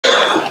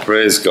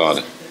Praise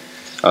God.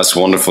 That's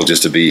wonderful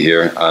just to be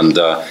here. And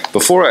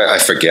before I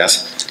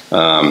forget,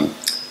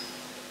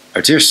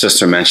 our dear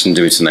sister mentioned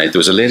to me tonight, there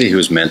was a lady who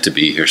was meant to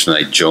be here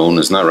tonight, Joan,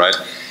 isn't that right?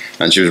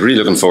 And she was really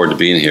looking forward to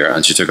being here,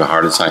 and she took a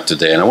heart attack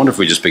today. And I wonder if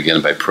we just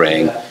begin by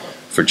praying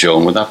for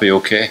Joan. Would that be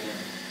okay?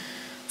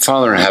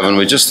 Father in heaven,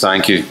 we just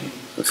thank you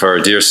for our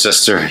dear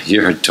sister,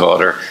 your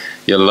daughter.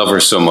 You love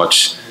her so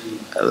much.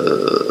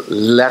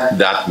 Let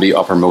that be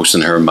uppermost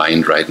in her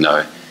mind right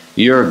now.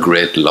 Your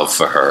great love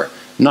for her.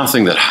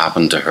 Nothing that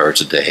happened to her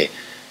today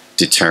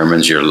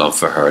determines your love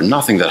for her.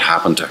 Nothing that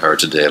happened to her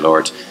today,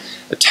 Lord,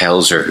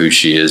 tells her who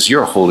she is.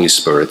 Your Holy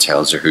Spirit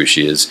tells her who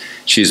she is.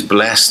 She's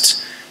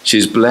blessed.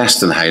 She's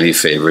blessed and highly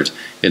favored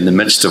in the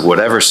midst of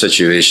whatever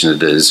situation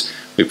it is.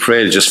 We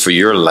pray just for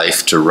your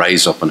life to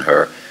rise up in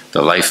her,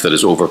 the life that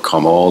has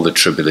overcome all the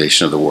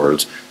tribulation of the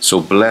world. So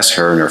bless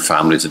her and her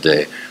family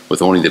today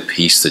with only the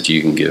peace that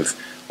you can give.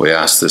 We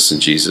ask this in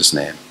Jesus'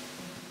 name.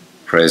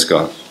 Praise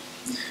God.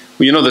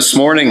 Well, you know, this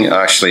morning,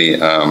 actually,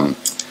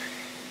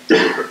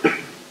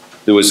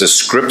 there was a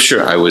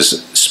scripture I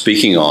was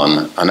speaking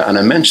on, and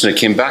I mentioned it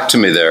came back to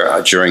me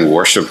there during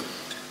worship,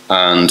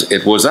 and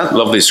it was that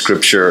lovely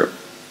scripture.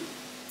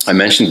 I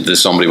mentioned to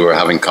somebody, we were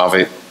having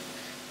coffee,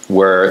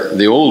 where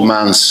the old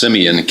man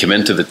Simeon came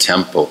into the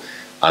temple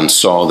and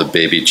saw the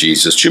baby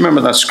Jesus. Do you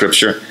remember that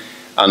scripture?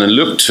 And in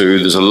Luke 2,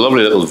 there's a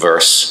lovely little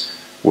verse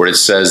where it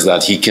says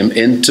that he came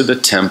into the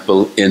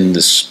temple in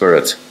the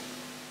Spirit.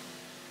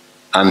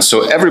 And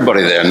so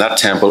everybody there in that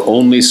temple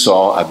only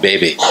saw a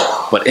baby.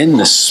 But in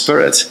the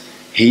Spirit,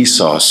 he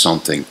saw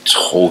something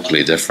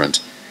totally different.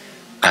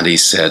 And he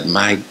said,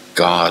 my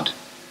God,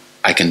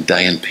 I can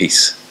die in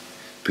peace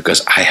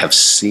because I have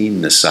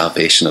seen the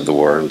salvation of the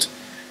world.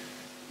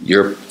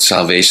 Your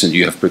salvation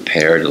you have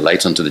prepared, a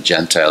light unto the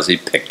Gentiles. He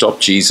picked up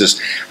Jesus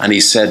and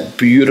he said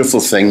beautiful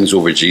things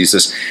over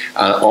Jesus.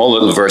 And all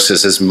little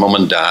verses, his mum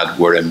and dad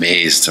were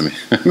amazed. I mean,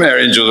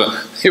 Mary and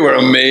Joseph, they were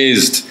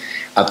amazed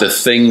at the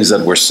things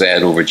that were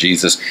said over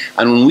Jesus.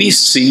 And when we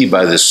see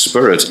by the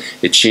Spirit,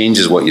 it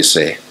changes what you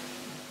say.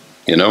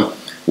 You know,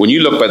 when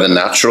you look by the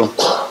natural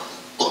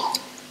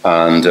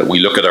and we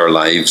look at our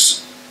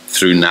lives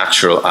through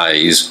natural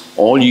eyes,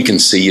 all you can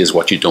see is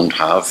what you don't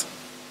have.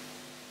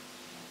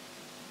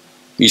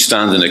 You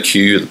stand in a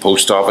queue at the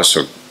post office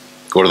or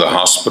go to the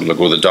hospital or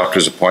go to the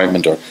doctor's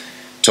appointment or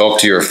talk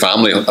to your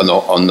family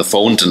on the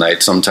phone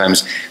tonight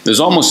sometimes.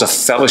 There's almost a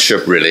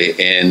fellowship really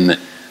in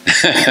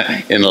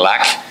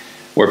lack,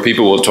 where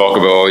people will talk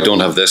about, oh, we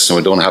don't have this and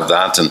we don't have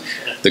that, and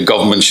the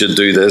government should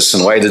do this,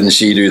 and why didn't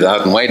she do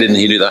that, and why didn't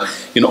he do that?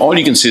 You know, all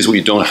you can see is what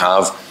you don't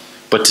have.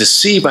 But to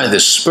see by the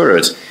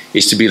Spirit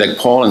is to be like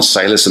Paul and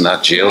Silas in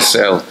that jail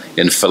cell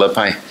in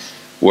Philippi,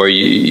 where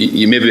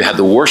you maybe had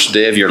the worst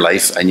day of your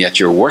life, and yet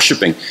you're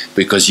worshiping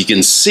because you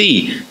can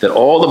see that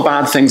all the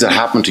bad things that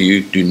happen to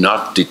you do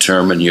not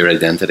determine your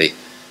identity.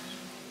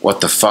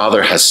 What the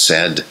Father has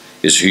said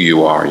is who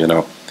you are, you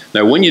know.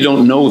 Now, when you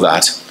don't know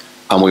that,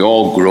 and we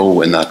all grow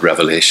in that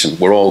revelation,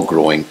 we're all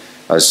growing,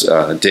 as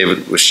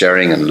David was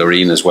sharing and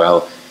Lorene as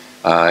well.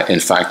 In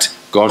fact,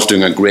 God's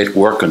doing a great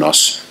work in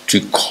us to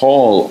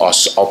call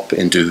us up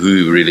into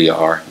who we really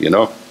are, you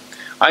know.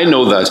 I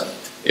know that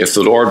if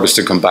the Lord was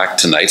to come back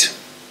tonight,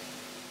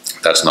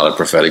 that's not a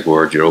prophetic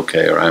word, you're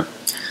okay, all right?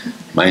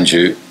 Mind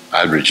you,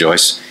 I'd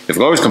rejoice. If the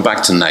Lord was to come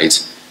back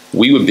tonight,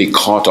 we would be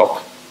caught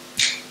up.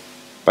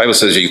 The Bible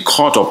says you're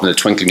caught up in the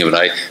twinkling of an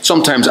eye.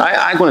 Sometimes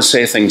I'm going to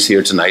say things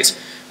here tonight,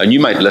 and you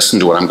might listen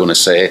to what I'm going to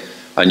say,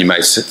 and you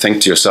might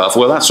think to yourself,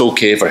 well, that's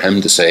okay for him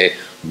to say,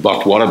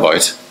 but what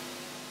about?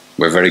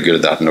 We're very good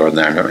at that in Northern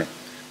Ireland, aren't we?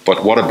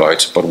 But what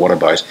about? But what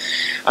about?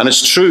 And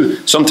it's true,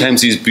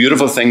 sometimes these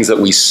beautiful things that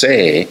we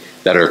say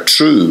that are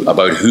true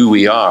about who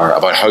we are,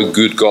 about how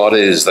good God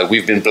is, that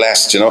we've been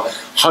blessed, you know,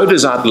 how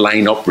does that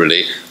line up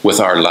really with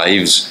our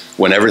lives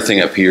when everything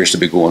appears to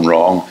be going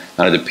wrong,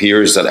 and it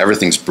appears that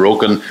everything's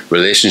broken,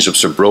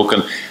 relationships are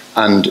broken,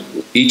 and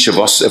each of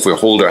us, if we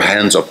hold our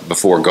hands up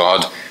before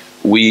God,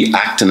 we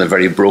act in a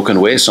very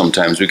broken way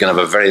sometimes. We can have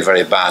a very,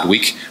 very bad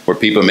week where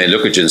people may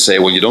look at you and say,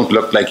 well, you don't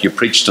look like you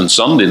preached on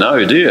Sunday now,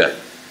 do you?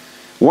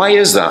 Why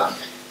is that?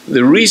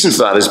 The reason for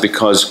that is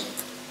because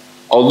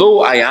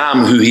although I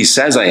am who he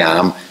says I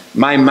am,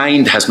 my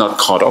mind has not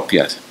caught up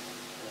yet.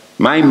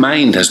 My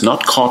mind has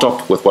not caught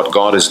up with what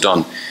God has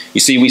done. You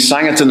see, we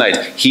sang it tonight.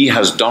 He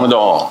has done it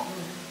all.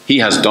 He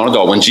has done it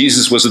all. When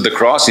Jesus was at the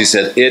cross, he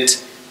said,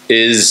 it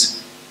is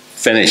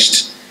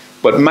finished.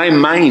 But my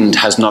mind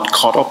has not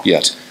caught up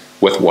yet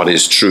with what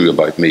is true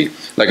about me.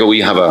 Like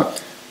we have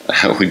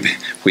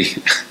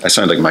I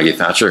sound like Maggie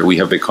Thatcher, we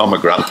have become a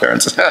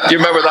grandparents. Do you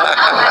remember that?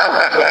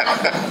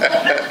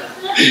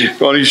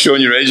 Go on, you're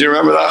showing your age, you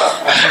remember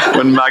that?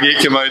 When Maggie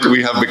came out,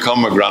 we have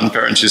become a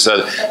grandparent. She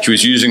said she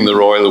was using the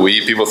royal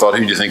we. People thought,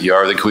 who do you think you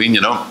are, the Queen,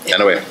 you know?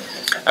 Anyway,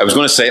 I was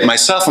going to say,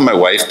 myself and my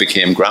wife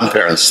became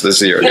grandparents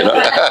this year, you know.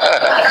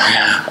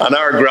 And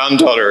our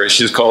granddaughter,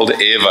 she's called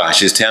Ava.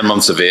 She's 10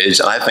 months of age,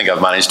 and I think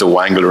I've managed to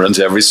wangle her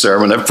into every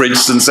sermon I've preached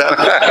since then.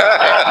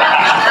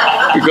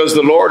 Because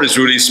the Lord is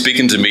really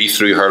speaking to me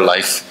through her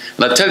life.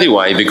 And I'll tell you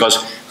why, because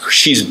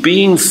She's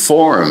being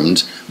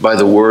formed by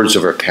the words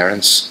of her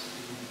parents.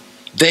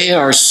 They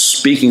are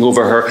speaking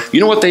over her.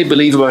 You know what they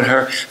believe about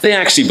her? They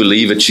actually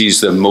believe that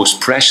she's the most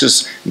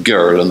precious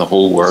girl in the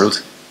whole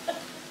world.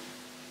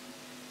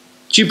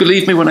 Do you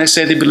believe me when I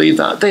say they believe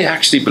that? They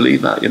actually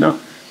believe that, you know.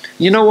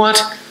 You know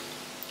what?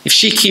 If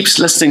she keeps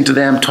listening to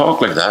them talk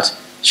like that,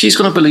 she's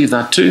going to believe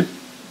that too.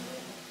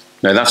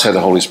 Now that's how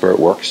the Holy Spirit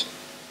works.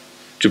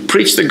 To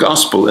preach the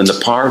gospel in the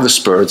power of the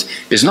Spirit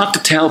is not to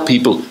tell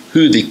people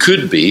who they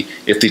could be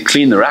if they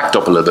clean their act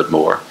up a little bit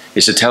more.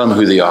 It's to tell them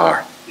who they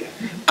are.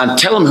 And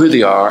tell them who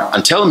they are,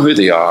 and tell them who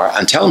they are,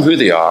 and tell them who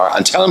they are,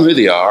 and tell them who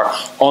they are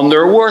on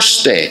their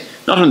worst day,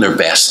 not on their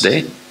best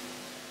day.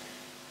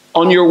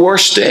 On your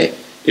worst day,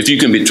 if you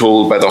can be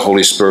told by the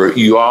Holy Spirit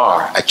you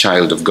are a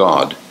child of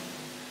God,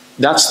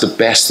 that's the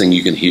best thing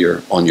you can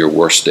hear on your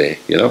worst day,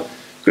 you know.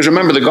 Because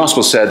remember, the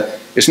gospel said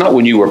it's not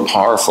when you were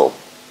powerful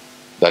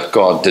that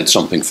God did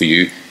something for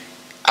you.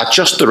 At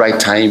just the right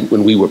time,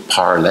 when we were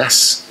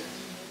powerless,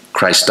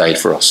 Christ died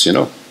for us, you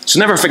know. So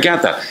never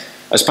forget that.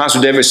 As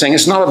Pastor David was saying,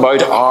 it's not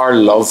about our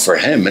love for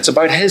him, it's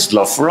about his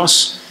love for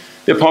us.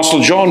 The Apostle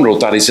John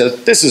wrote that. He said,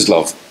 this is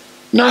love.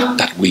 Not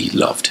that we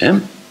loved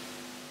him,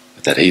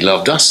 but that he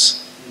loved us.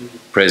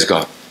 Praise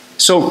God.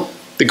 So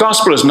the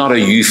gospel is not a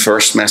you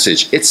first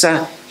message, it's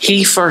a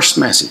he first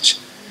message.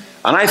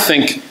 And I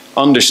think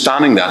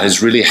understanding that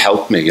has really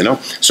helped me, you know.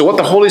 So what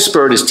the Holy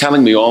Spirit is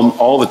telling me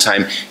all the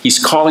time, he's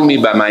calling me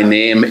by my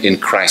name in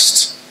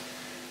Christ.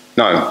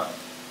 Now,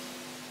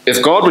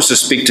 if God was to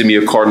speak to me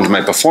according to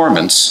my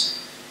performance,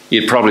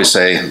 he'd probably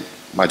say,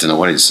 I don't know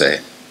what he'd say.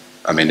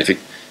 I mean, if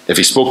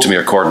he spoke to me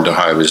according to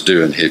how I was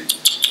doing, he'd...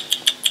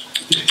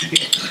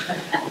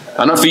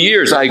 And for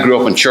years I grew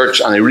up in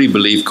church and I really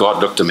believed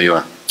God looked at me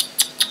and...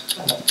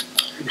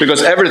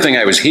 Because everything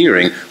I was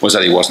hearing was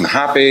that he wasn't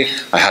happy.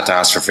 I had to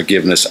ask for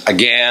forgiveness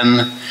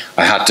again.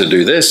 I had to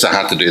do this, I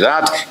had to do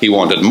that. He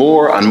wanted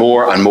more and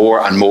more and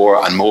more and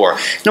more and more.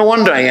 No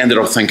wonder I ended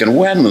up thinking,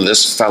 when will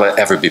this fella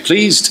ever be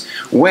pleased?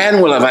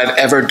 When will I have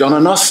ever done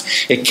enough?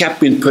 It kept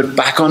being put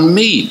back on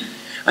me.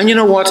 And you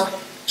know what?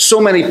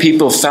 So many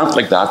people felt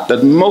like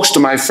that most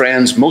of my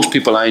friends, most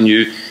people I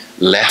knew,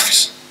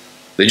 left.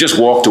 They just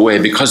walked away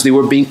because they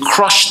were being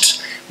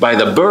crushed by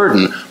the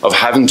burden of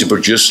having to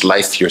produce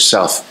life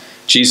yourself.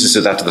 Jesus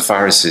said that to the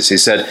Pharisees. He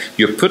said,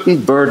 you're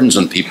putting burdens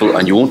on people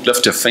and you won't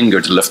lift a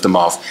finger to lift them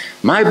off.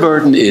 My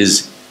burden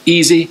is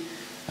easy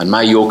and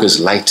my yoke is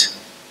light,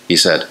 he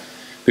said.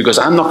 Because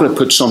I'm not going to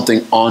put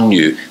something on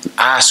you and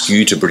ask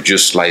you to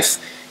produce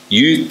life.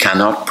 You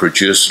cannot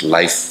produce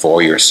life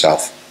for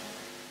yourself.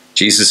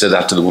 Jesus said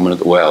that to the woman at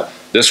the well.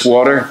 This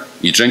water,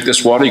 you drink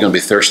this water, you're going to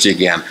be thirsty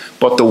again.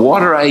 But the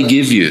water I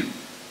give you,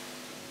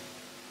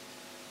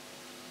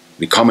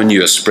 become in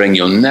you a spring,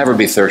 you'll never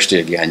be thirsty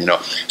again, you know.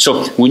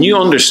 So when you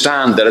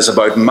understand that it's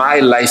about my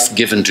life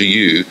given to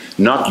you,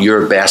 not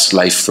your best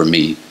life for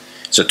me,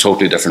 it's a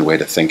totally different way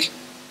to think.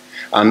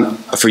 And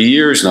for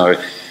years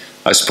now,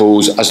 I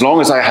suppose, as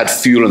long as I had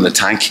fuel in the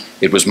tank,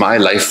 it was my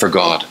life for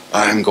God.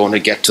 I'm going to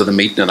get to the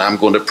meeting and I'm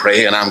going to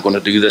pray and I'm going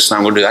to do this and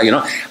I'm going to do that, you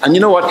know. And you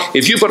know what?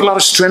 If you've got a lot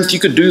of strength, you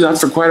could do that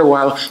for quite a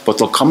while, but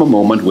there'll come a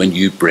moment when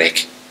you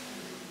break.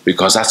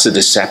 Because that's a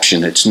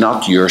deception. It's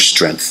not your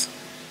strength.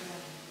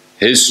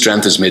 His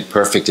strength is made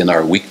perfect in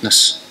our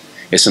weakness.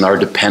 It's in our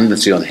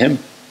dependency on him.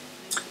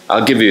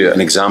 I'll give you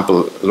an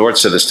example. The Lord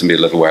said this to me a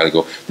little while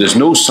ago. There's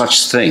no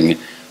such thing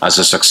as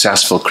a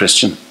successful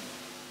Christian.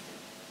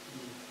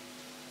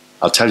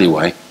 I'll tell you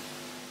why.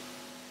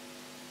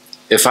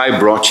 If I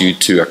brought you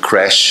to a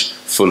creche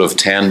full of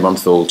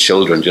 10-month-old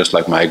children, just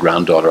like my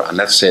granddaughter, and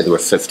let's say there were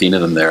 15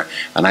 of them there,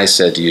 and I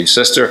said to you,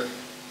 sister,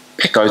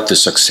 pick out the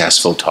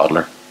successful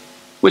toddler.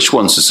 Which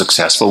one's the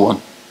successful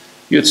one?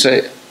 You'd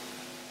say,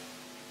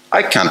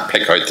 I can't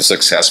pick out the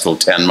successful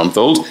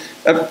 10-month-old.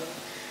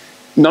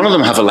 None of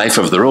them have a life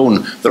of their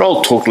own. They're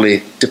all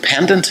totally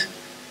dependent.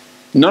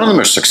 None of them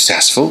are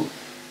successful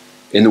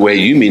in the way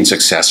you mean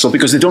successful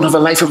because they don't have a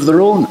life of their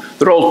own.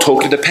 They're all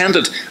totally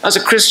dependent. As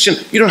a Christian,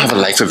 you don't have a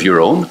life of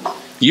your own.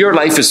 Your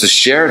life is the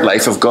shared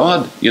life of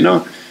God, you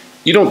know.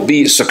 You don't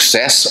be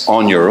success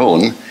on your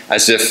own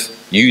as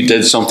if you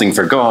did something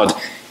for God.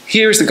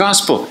 Here's the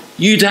gospel.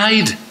 You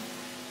died.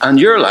 And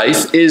your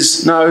life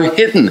is now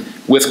hidden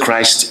with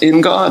Christ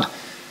in God.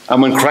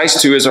 And when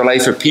Christ, who is our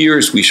life,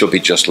 appears, we shall be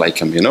just like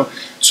him, you know.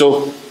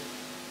 So,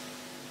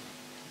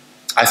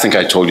 I think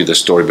I told you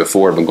this story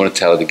before, but I'm going to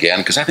tell it again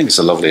because I think it's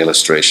a lovely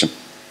illustration.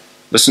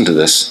 Listen to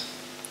this.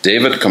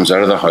 David comes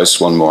out of the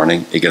house one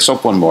morning. He gets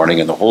up one morning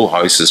and the whole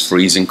house is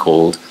freezing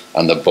cold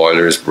and the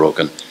boiler is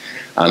broken.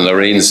 And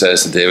Lorraine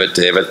says to David,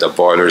 David, the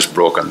boiler is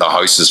broken. The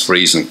house is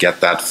freezing. Get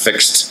that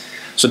fixed.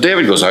 So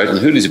David goes out and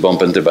who does he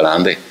bump into but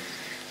Andy?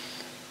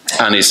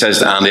 And he says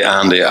to Andy,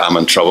 Andy, I'm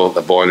in trouble.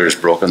 The boiler is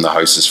broken. The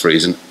house is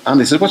freezing.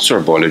 Andy says, what sort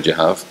of boiler do you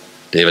have?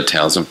 David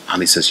tells him.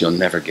 Andy says, you'll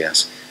never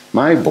guess.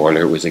 My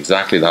boiler was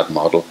exactly that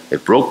model.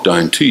 It broke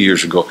down 2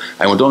 years ago.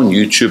 I went on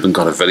YouTube and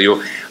got a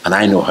video, and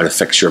I know how to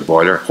fix your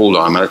boiler. Hold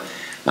on a minute.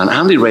 And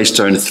Andy writes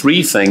down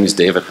 3 things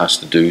David has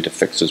to do to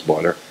fix his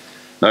boiler.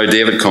 Now,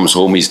 David comes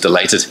home. He's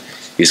delighted.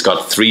 He's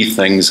got 3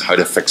 things how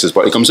to fix his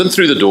body. He comes in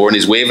through the door and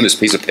he's waving his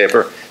piece of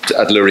paper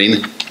at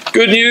Lorraine.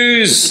 Good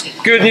news,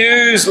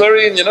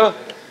 Lorraine, you know.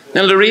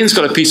 Now Lorraine's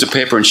got a piece of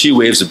paper and she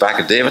waves it back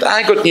at David.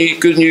 I got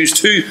good news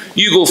too.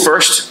 You go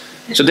first.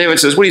 So David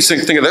says, what do you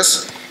think of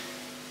this?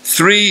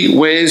 3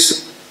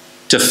 ways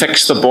to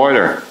fix the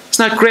boiler.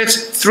 Isn't that great?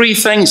 3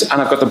 things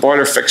and I've got the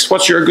boiler fixed.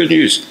 What's your good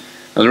news?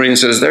 And Lorraine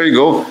says, there you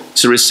go.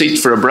 It's a receipt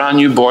for a brand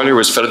new boiler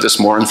was fitted this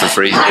morning for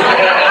free.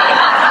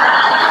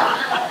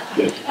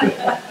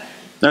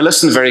 Now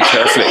listen very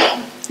carefully.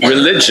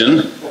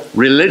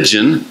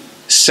 Religion,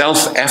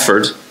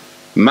 self-effort,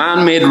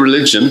 man-made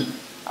religion,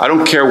 I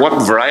don't care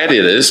what variety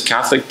it is,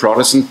 Catholic,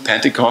 Protestant,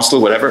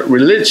 Pentecostal, whatever,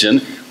 religion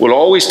will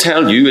always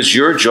tell you it's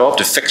your job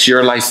to fix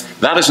your life.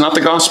 That is not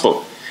the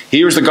gospel.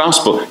 Here's the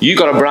gospel. You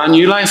got a brand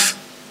new life,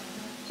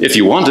 if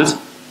you want it.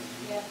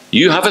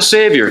 You have a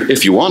Savior,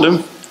 if you want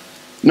him.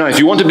 Now, if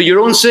you want to be your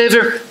own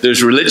Savior,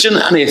 there's religion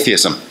and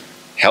atheism.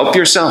 Help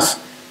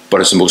yourself. But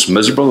it's the most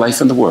miserable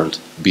life in the world,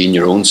 being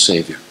your own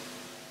Savior.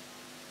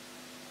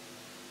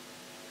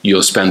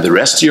 You'll spend the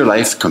rest of your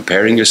life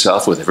comparing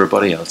yourself with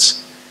everybody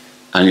else.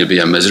 And you'll be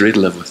a misery to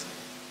live with.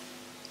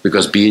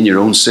 Because being your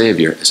own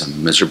Savior is a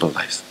miserable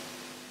life.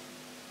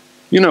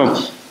 You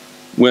know,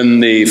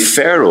 when the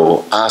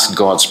Pharaoh asked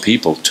God's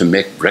people to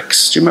make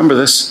bricks, do you remember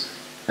this?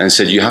 And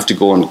said, you have to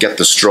go and get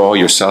the straw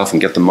yourself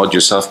and get the mud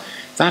yourself.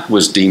 That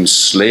was deemed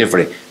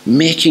slavery.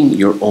 Making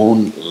your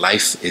own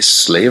life is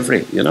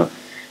slavery, you know.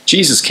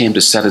 Jesus came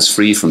to set us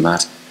free from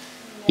that.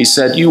 He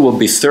said, you will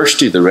be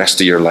thirsty the rest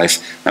of your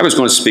life. I was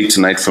going to speak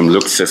tonight from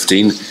Luke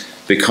 15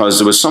 because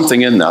there was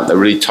something in that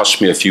really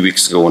touched me a few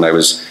weeks ago when I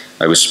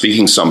was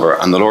speaking somewhere,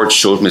 and the Lord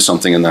showed me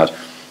something in that.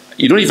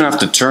 You don't even have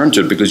to turn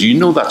to it because you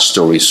know that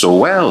story so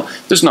well.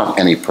 There's not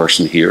any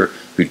person here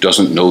who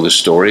doesn't know the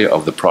story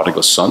of the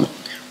prodigal son.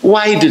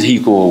 Why did he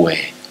go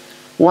away?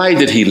 Why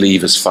did he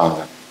leave his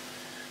father?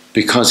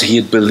 Because he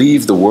had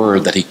believed the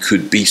word that he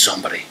could be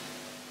somebody.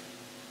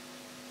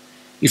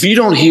 If you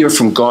don't hear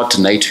from God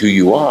tonight who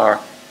you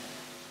are,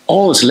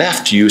 all that's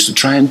left to you is to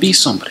try and be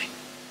somebody.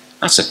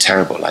 That's a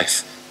terrible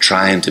life,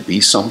 trying to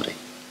be somebody.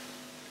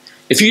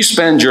 If you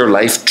spend your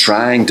life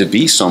trying to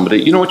be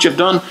somebody, you know what you've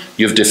done?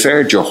 You've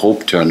deferred your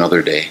hope to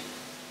another day.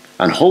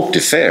 And hope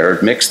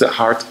deferred makes the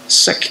heart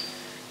sick.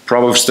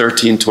 Proverbs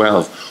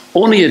 13:12.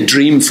 Only a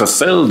dream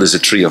fulfilled is a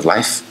tree of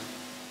life.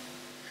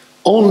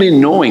 Only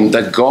knowing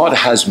that God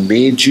has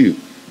made you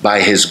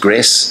by his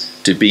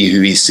grace to be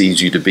who he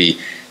sees you to be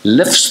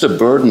lifts the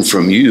burden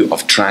from you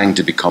of trying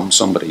to become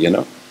somebody, you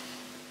know.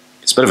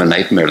 It's a bit of a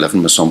nightmare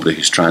living with somebody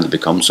who's trying to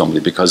become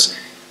somebody because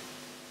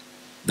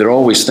they're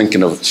always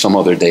thinking of some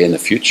other day in the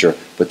future,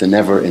 but they're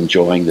never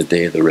enjoying the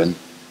day they're in.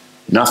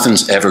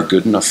 Nothing's ever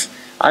good enough.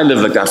 I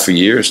lived like that for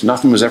years.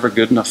 Nothing was ever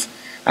good enough.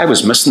 I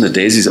was missing the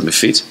daisies at my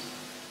feet.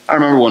 I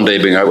remember one day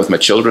being out with my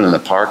children in the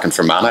park in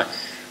Fermanagh,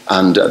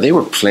 and they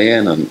were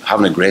playing and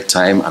having a great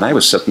time, and I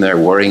was sitting there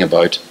worrying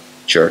about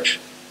church.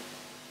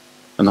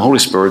 And the Holy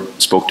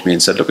Spirit spoke to me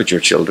and said, look at your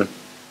children.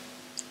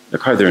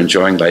 Look how they're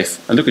enjoying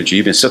life. And look at you,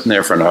 you've been sitting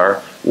there for an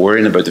hour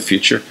worrying about the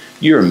future.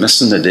 You're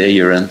missing the day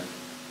you're in.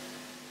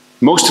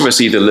 Most of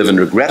us either live in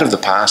regret of the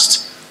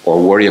past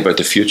or worry about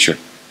the future.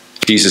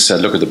 Jesus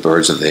said, look at the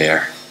birds of the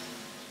air.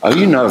 Are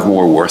you not of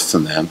more worth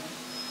than them?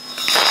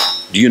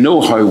 Do you know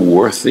how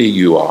worthy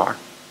you are?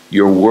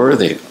 You're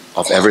worthy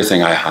of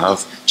everything I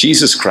have.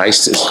 Jesus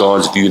Christ is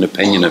God's view and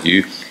opinion of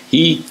you.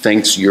 He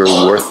thinks you're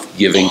worth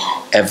giving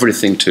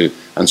everything to.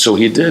 And so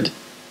he did.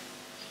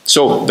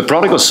 So the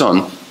prodigal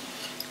son,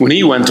 when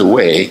he went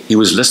away, he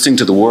was listening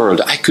to the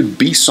world. I could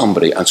be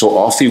somebody. And so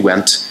off he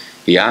went.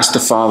 He asked the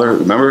father,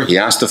 remember, he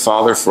asked the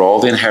father for all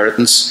the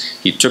inheritance.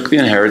 He took the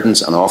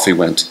inheritance and off he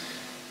went.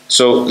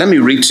 So let me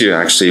read to you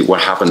actually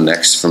what happened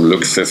next from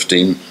Luke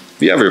 15.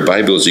 If you have your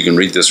Bibles, you can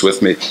read this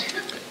with me.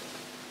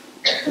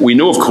 We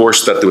know, of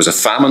course, that there was a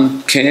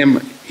famine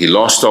came. He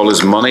lost all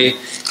his money.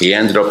 He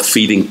ended up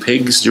feeding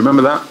pigs. Do you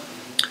remember that?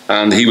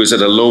 And he was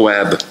at a low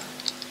ebb.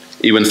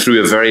 He went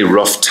through a very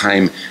rough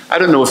time. I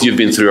don't know if you've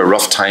been through a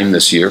rough time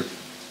this year.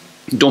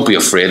 Don't be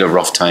afraid of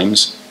rough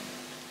times.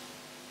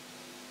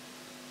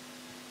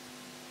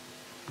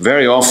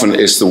 Very often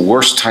it's the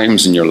worst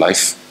times in your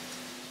life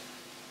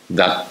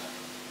that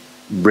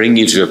bring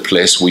you to a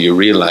place where you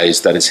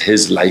realize that it's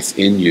his life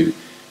in you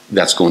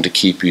that's going to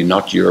keep you,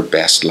 not your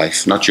best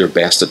life, not your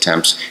best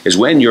attempts. It's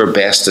when your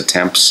best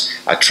attempts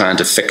at trying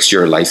to fix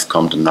your life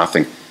come to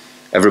nothing.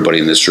 Everybody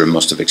in this room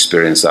must have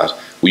experienced that,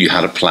 where you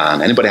had a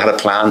plan. Anybody had a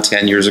plan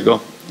 10 years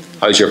ago?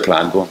 How's your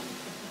plan going?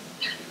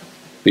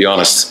 Be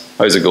honest.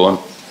 How's it going?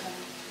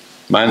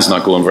 Mine's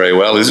not going very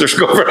well. Is it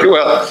going very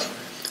well?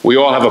 We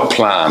all have a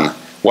plan.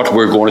 What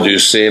we're going to do to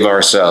save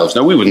ourselves.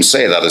 Now, we wouldn't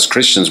say that as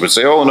Christians. We'd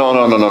say, oh,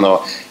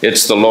 no.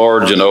 It's the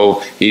Lord, you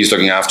know. He's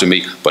looking after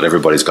me. But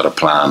everybody's got a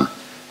plan.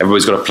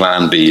 Everybody's got a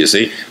plan B, you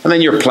see. And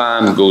then your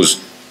plan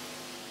goes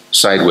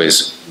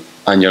sideways.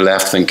 And you're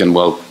left thinking,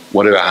 well,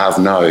 what do I have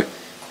now?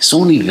 It's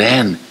only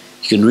then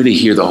you can really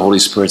hear the Holy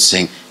Spirit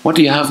saying, what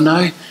do you have now?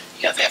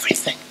 You have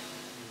everything.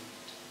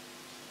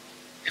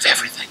 You have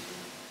everything.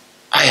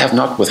 I have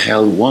not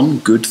withheld one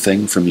good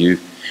thing from you.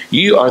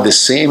 You are the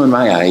same in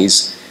my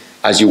eyes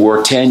as you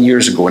were 10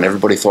 years ago when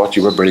everybody thought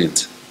you were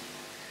brilliant.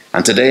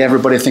 And today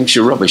everybody thinks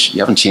you're rubbish.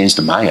 You haven't changed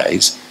in my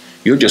eyes.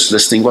 You're just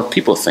listening to what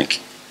people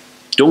think.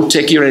 Don't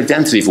take your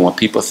identity from what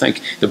people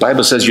think. The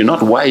Bible says you're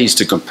not wise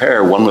to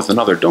compare one with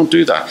another. Don't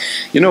do that.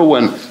 You know,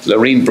 when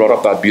Lorraine brought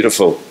up that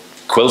beautiful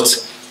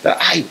quilt,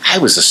 I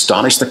was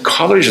astonished. The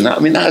colours and that,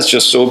 I mean, that's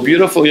just so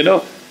beautiful, you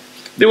know.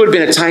 There would have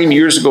been a time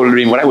years ago,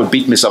 Lorraine, when I would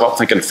beat myself up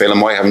thinking,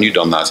 Phelim, why haven't you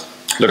done that?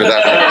 Look at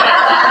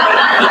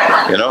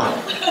that. You know?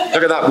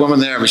 Look at that woman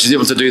there. I mean, she's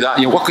able to do that.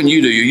 You know, what can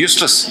you do? You're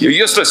useless. You're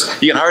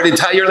useless. You can hardly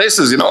tie your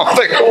laces, you know.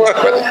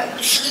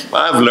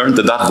 I've learned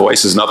that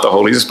voice is not the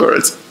Holy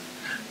Spirit.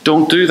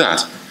 Don't do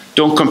that.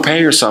 Don't compare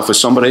yourself with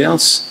somebody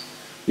else.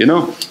 You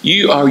know,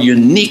 you are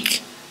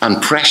unique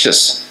and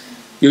precious.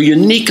 You're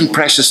unique and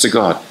precious to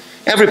God.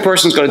 Every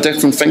person's got a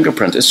different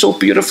fingerprint. It's so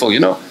beautiful, you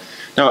know.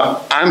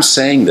 Now, I'm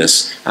saying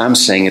this. I'm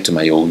saying it to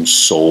my own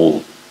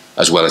soul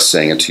as well as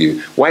saying it to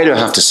you. Why do I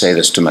have to say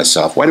this to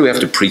myself? Why do we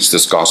have to preach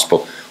this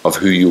gospel of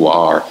who you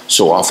are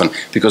so often?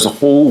 Because the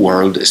whole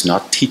world is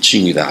not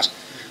teaching you that.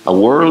 A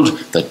world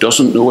that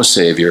doesn't know a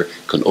Savior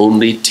can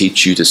only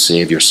teach you to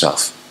save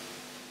yourself.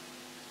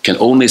 Can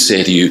only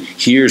say to you,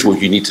 here's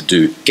what you need to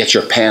do. Get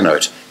your pen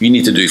out. You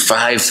need to do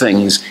 5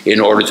 things in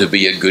order to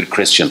be a good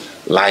Christian.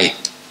 Lie.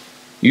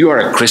 You are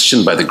a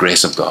Christian by the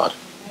grace of God.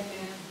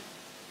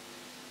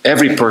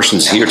 Every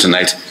person's here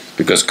tonight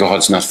because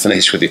God's not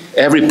finished with you.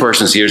 Every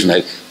person's here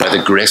tonight by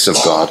the grace of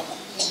God.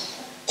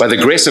 By the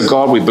grace of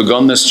God, we've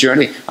begun this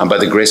journey, and by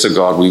the grace of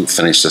God, we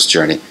finish this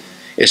journey.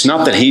 It's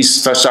not that He's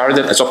started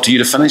it, it's up to you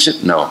to finish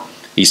it. No.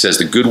 He says,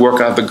 the good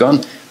work I've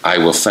begun, I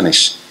will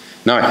finish.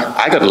 Now,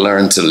 I got to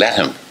learn to let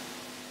Him.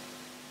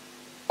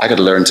 I got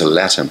to learn to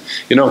let Him.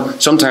 You know,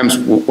 sometimes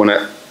when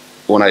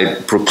I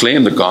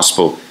proclaim the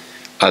gospel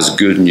as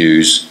good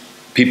news,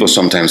 people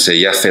sometimes say,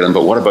 yeah, Phelim,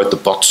 but what about the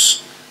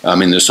buts? I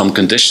mean, there's some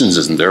conditions,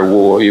 isn't there?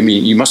 Well, I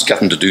mean, you must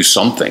get them to do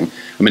something.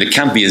 I mean, it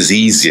can't be as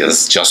easy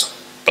as just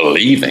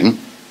believing.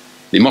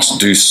 They must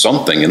do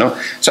something, you know.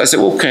 So I said,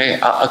 well, okay,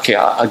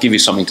 I'll give you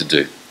something to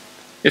do.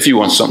 If you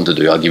want something to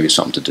do, I'll give you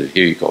something to do.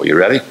 Here you go. You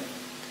ready?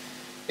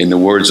 In the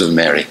words of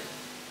Mary,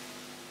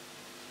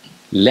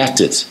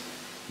 let it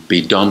be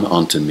done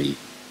unto me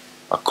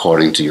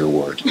according to your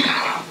word.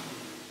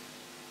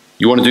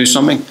 You want to do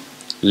something?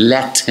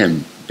 Let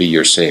Him be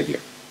your Savior.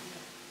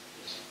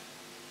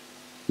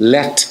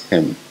 Let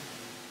Him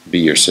be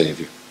your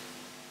Savior.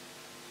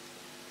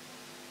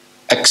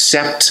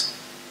 Accept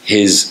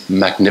His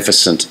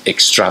magnificent,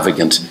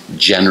 extravagant,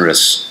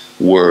 generous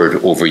word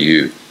over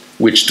you,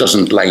 which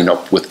doesn't line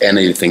up with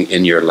anything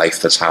in your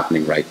life that's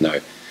happening right now.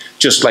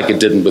 Just like it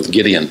didn't with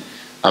Gideon,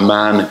 a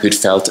man who'd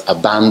felt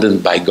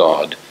abandoned by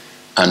God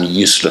and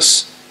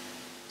useless,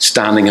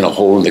 standing in a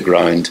hole in the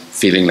ground,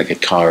 feeling like a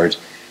coward.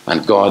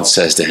 And God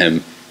says to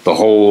him,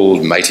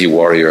 behold, mighty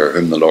warrior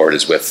whom the Lord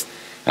is with.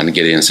 And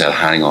Gideon said,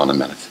 hang on a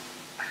minute.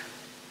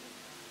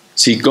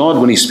 See, God,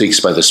 when He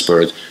speaks by the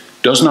Spirit,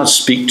 does not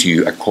speak to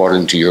you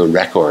according to your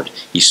record.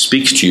 He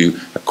speaks to you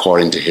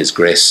according to His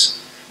grace,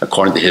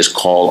 according to His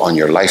call on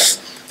your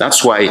life.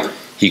 That's why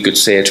He could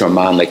say to a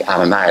man like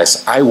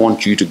Ananias, I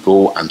want you to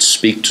go and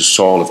speak to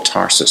Saul of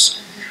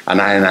Tarsus.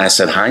 And Ananias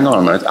said, hang on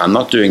a minute, I'm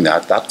not doing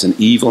that. That's an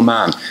evil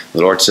man.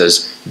 The Lord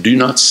says, do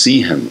not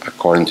see him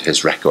according to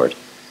his record.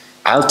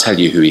 I'll tell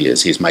you who he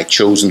is. He's my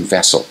chosen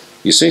vessel.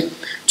 You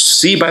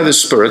see by the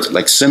Spirit,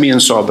 like Simeon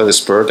saw by the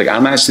Spirit, like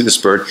Ananias see the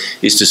Spirit,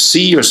 is to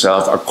see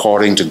yourself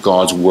according to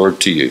God's word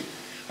to you,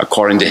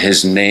 according to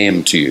His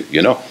name to you.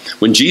 You know,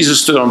 when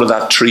Jesus stood under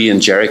that tree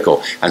in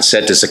Jericho and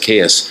said to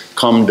Zacchaeus,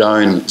 come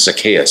down,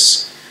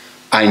 Zacchaeus,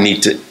 I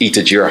need to eat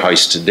at your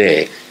house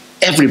today.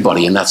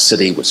 Everybody in that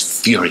city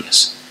was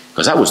furious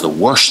because that was the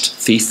worst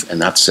thief in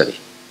that city.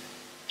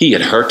 He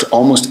had hurt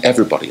almost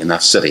everybody in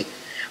that city.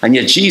 And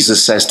yet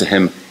Jesus says to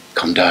him,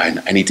 come down,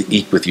 I need to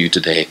eat with you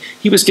today.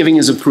 He was giving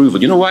his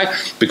approval. You know why?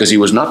 Because he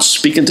was not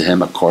speaking to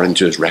him according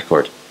to his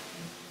record.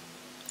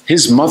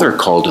 His mother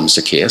called him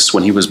Zacchaeus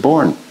when he was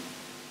born.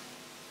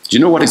 Do you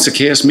know what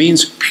Zacchaeus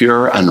means?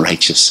 Pure and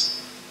righteous.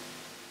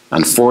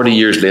 And 40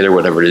 years later,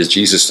 whatever it is,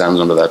 Jesus stands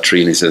under that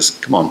tree and He says,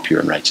 come on, pure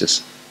and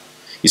righteous.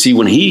 You see,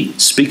 when He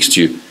speaks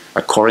to you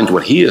according to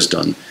what He has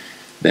done,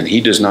 then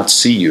He does not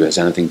see you as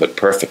anything but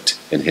perfect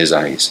in His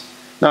eyes.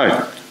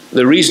 Now,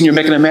 the reason you're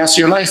making a mess of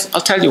your life,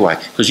 I'll tell you why.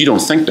 Because you don't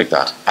think like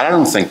that. And I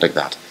don't think like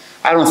that.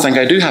 I don't think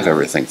I do have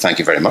everything, thank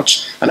you very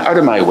much. And out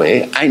of my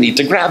way, I need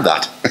to grab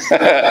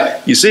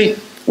that. You see,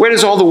 where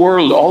does all the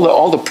world,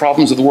 all the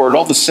problems of the world,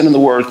 all the sin in the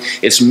world,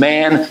 it's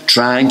men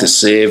trying to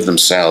save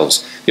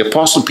themselves. The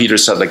Apostle Peter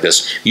said like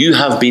this, you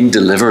have been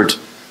delivered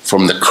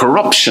from the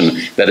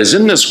corruption that is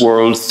in this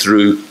world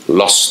through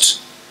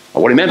lust.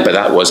 And what he meant by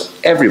that was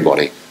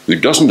everybody who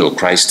doesn't know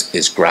Christ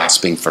is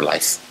grasping for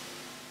life.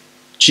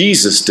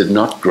 Jesus did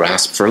not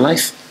grasp for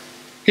life.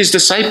 His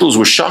disciples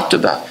were shocked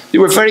at that. They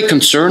were very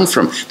concerned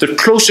for him. The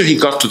closer he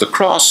got to the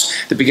cross,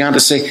 they began to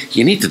say,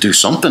 you need to do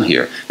something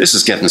here. This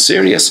is getting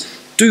serious.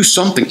 Do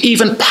something.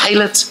 Even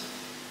Pilate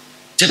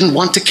didn't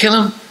want to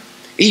kill him.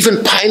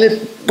 Even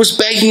Pilate was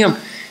begging him,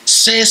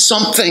 say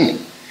something.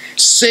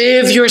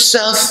 Save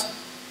yourself.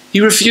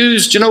 He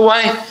refused. You know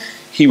why?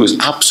 He was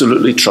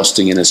absolutely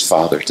trusting in his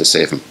Father to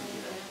save him.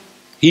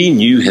 He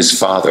knew his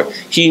Father.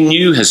 He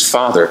knew his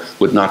Father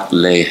would not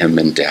lay him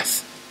in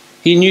death.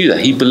 He knew that.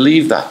 He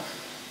believed that.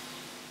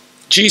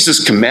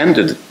 Jesus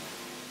commended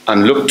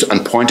and looked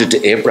and pointed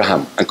to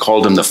Abraham and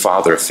called him the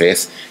father of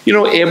faith. You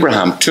know,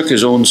 Abraham took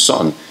his own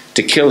son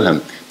to kill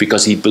him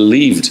because he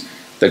believed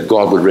that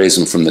God would raise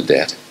him from the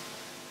dead.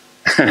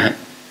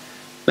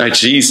 Now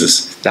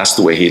Jesus, that's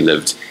the way he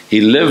lived.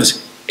 He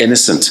lived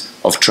innocent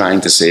of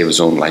trying to save his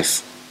own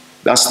life.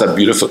 That's the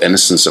beautiful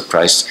innocence of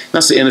Christ.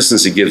 That's the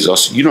innocence he gives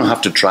us. You don't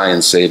have to try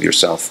and save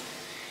yourself.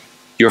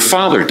 Your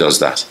Father does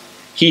that.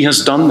 He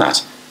has done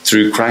that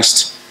through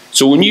Christ.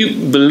 So when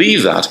you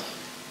believe that,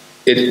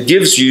 it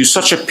gives you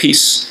such a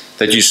peace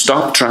that you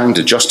stop trying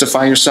to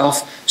justify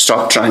yourself,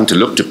 stop trying to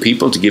look to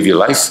people to give you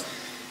life.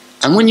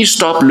 And when you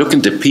stop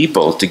looking to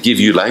people to give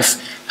you life,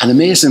 an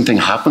amazing thing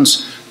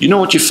happens. You know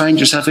what you find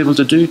yourself able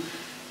to do?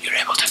 You're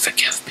able to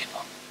forgive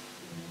people.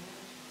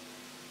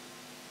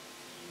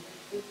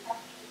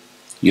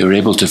 You're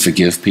able to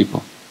forgive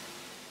people.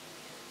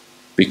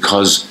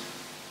 Because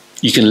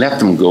you can let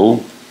them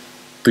go,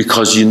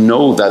 because you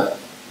know that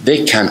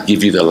they can't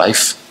give you the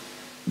life.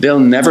 They'll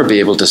never be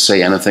able to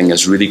say anything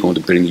that's really going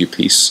to bring you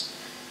peace.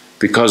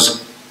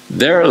 Because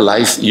their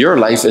life, your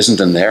life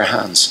isn't in their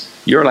hands.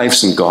 Your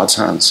life's in God's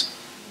hands.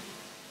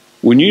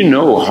 When you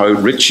know how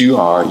rich you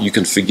are, you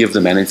can forgive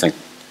them anything.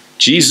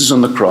 Jesus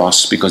on the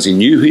cross, because he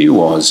knew who he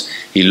was,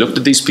 he looked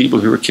at these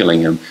people who were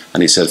killing him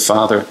and he said,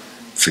 Father,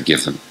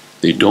 forgive them.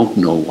 They don't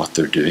know what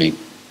they're doing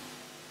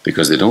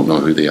because they don't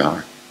know who they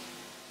are.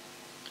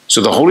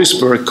 So the Holy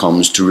Spirit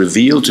comes to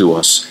reveal to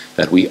us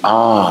that we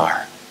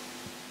are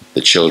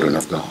the children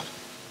of God.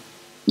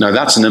 Now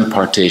that's an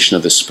impartation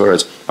of the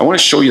Spirit. I want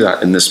to show you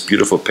that in this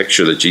beautiful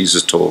picture that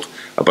Jesus told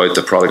about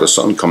the prodigal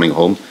son coming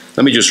home.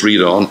 Let me just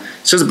read on. It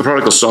says the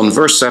prodigal son,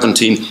 verse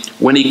 17,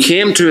 when he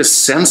came to his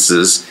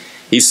senses,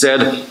 he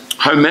said,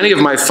 how many of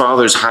my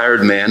father's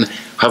hired men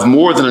have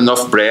more than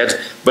enough bread,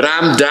 but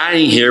I'm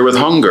dying here with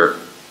hunger.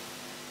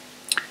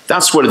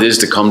 That's what it is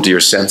to come to your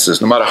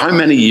senses. No matter how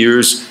many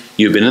years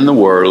you've been in the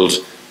world,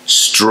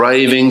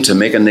 striving to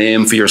make a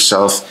name for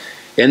yourself,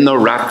 in the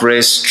rat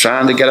race,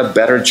 trying to get a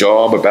better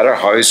job, a better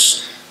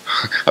house,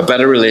 a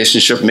better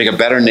relationship, make a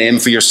better name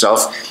for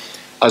yourself.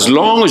 As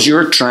long as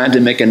you're trying to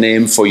make a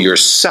name for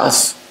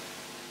yourself,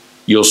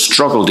 you'll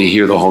struggle to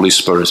hear the Holy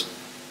Spirit.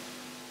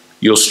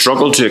 You'll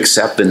struggle to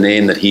accept the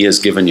name that he has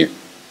given you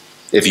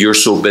if you're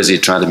so busy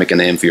trying to make a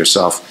name for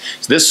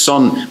yourself. This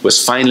son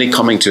was finally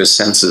coming to his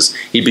senses.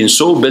 He'd been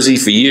so busy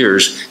for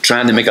years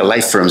trying to make a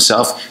life for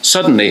himself.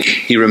 Suddenly,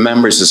 he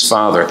remembers his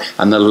father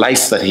and the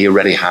life that he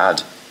already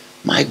had.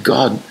 My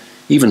God,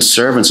 even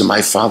servants in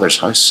my father's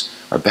house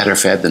are better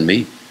fed than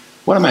me.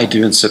 What am I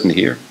doing sitting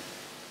here?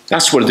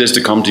 That's what it is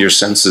to come to your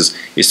senses,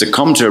 is to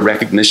come to a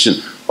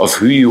recognition of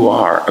who you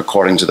are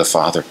according to the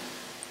Father.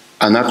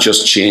 And that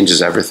just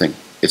changes everything.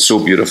 It's so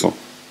beautiful.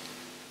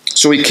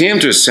 So he came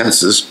to his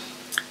senses,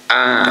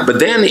 but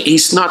then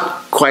he's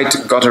not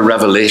quite got a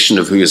revelation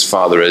of who his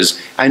father is.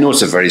 I know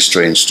it's a very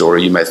strange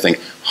story. You might think,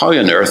 how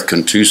on earth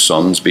can two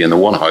sons be in the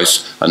one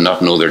house and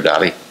not know their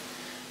daddy?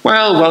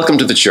 Well, welcome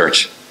to the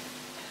church.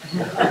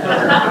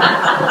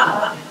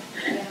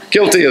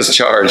 Guilty as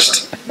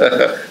charged.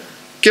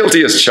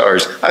 Guilty as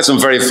charged. I had some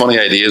very funny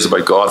ideas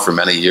about God for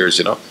many years,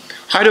 you know.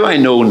 How do I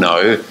know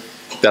now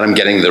that I'm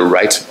getting the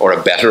right or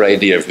a better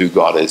idea of who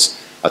God is?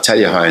 I'll tell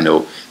you how I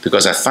know.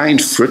 Because I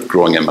find fruit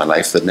growing in my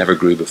life that never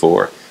grew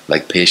before,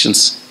 like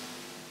patience,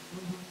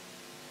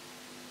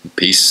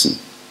 peace, and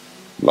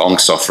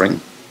long-suffering,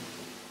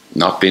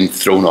 not being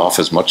thrown off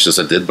as much as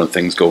I did when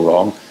things go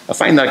wrong. I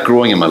find that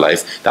growing in my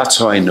life. That's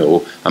how I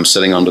know I'm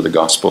sitting under the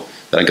gospel,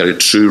 that I got a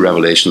true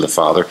revelation of the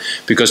Father.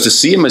 Because to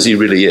see him as he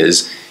really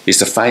is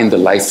to find the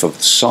life of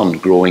the Son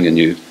growing in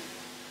you.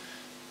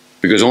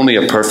 Because only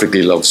a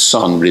perfectly loved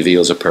Son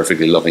reveals a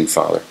perfectly loving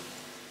Father.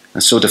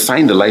 And so to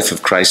find the life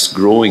of Christ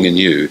growing in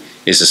you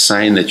is a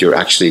sign that you're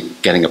actually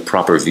getting a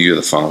proper view of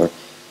the Father.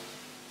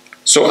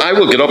 So I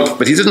will get up,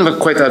 but he doesn't have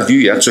quite that view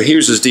yet. So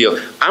here's his deal.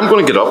 I'm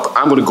going to get up,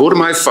 I'm going to go to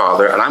my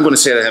Father, and I'm going to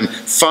say to him,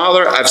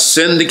 Father, I've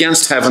sinned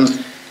against heaven,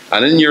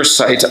 and in your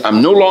sight,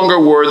 I'm no longer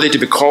worthy to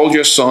be called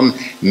your son.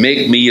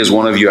 Make me as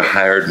one of your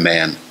hired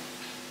men.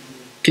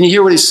 Can you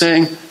hear what he's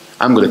saying?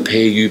 I'm going to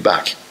pay you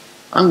back.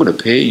 I'm going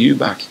to pay you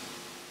back.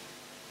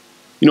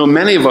 You know,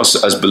 many of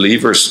us as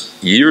believers,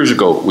 years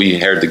ago, we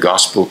heard the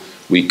gospel,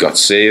 we got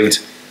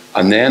saved,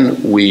 and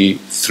then we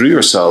threw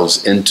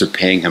ourselves into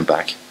paying him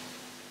back.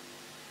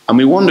 And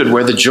we wondered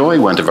where the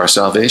joy went of our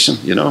salvation,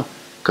 you know,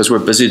 because we're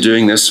busy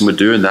doing this and we're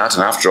doing that.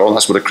 And after all,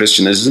 that's what a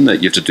Christian is, isn't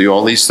it? You have to do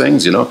all these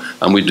things, you know,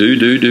 and we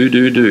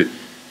do.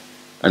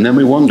 And then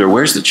we wonder,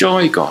 where's the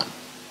joy gone?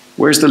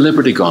 Where's the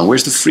liberty gone?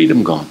 Where's the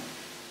freedom gone?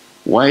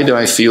 Why do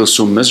I feel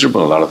so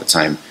miserable a lot of the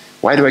time?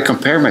 Why do I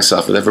compare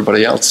myself with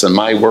everybody else and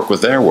my work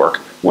with their work?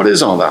 What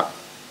is all that?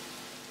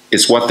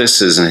 It's what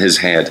this is in his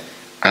head.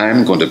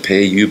 I'm going to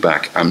pay you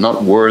back. I'm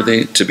not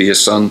worthy to be a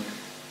son.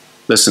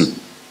 Listen,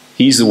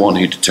 He's the one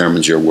who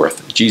determines your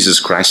worth. Jesus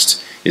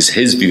Christ is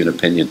his view and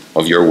opinion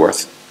of your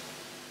worth.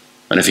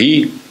 And if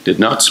he did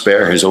not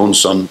spare his own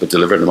son, but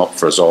delivered him up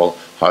for us all,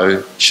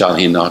 how shall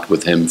he not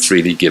with him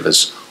freely give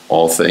us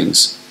all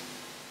things?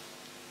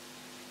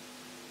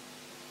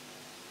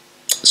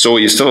 So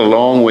he's still a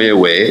long way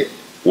away.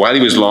 While he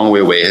was a long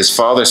way away, his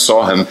father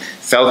saw him,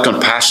 felt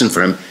compassion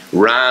for him,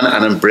 ran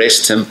and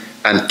embraced him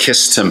and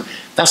kissed him.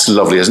 That's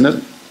lovely, isn't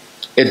it?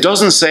 It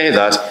doesn't say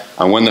that,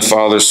 and when the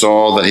father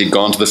saw that he'd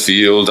gone to the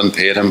field and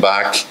paid him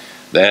back,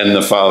 then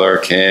the father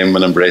came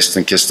and embraced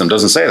and kissed him. It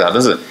doesn't say that,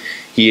 does it?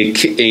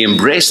 He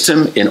embraced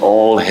him in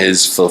all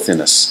his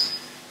filthiness.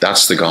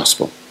 That's the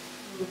gospel.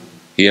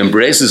 He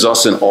embraces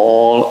us in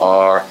all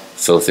our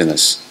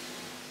filthiness.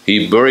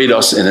 He buried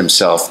us in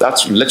himself.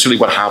 That's literally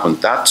what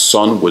happened. That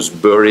son was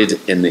buried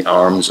in the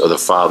arms of the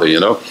Father, you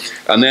know.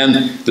 And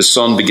then the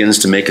son begins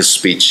to make a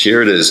speech.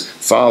 Here it is.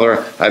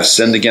 Father, I've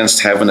sinned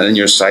against heaven and in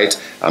your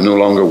sight. I'm no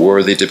longer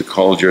worthy to be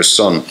called your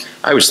son.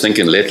 I was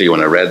thinking lately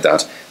when I read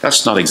that,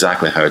 that's not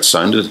exactly how it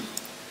sounded.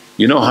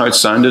 You know how it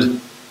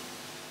sounded?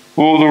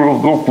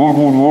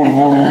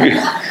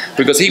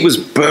 Because he was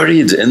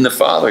buried in the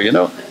Father, you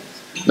know.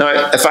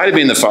 Now, if I'd have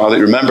been the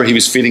Father, remember he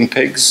was feeding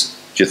pigs.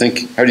 How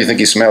do you think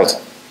he smelled?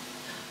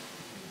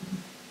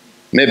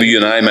 Maybe you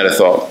and I might have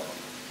thought,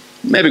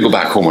 maybe go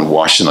back home and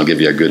wash and I'll give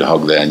you a good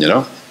hug then, you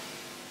know.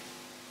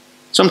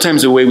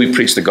 Sometimes the way we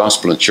preach the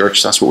gospel in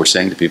church, that's what we're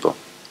saying to people.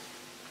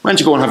 Why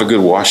don't you go and have a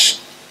good wash?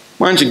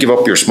 Why don't you give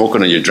up your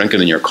smoking and your drinking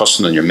and your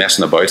cussing and your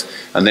messing about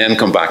and then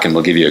come back and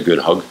we'll give you a good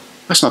hug?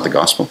 That's not the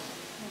gospel.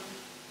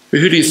 But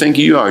who do you think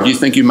you are? Do you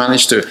think you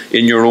managed to,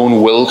 in your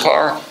own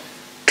willpower,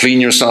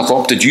 clean yourself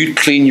up? Did you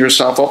clean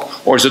yourself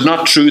up? Or is it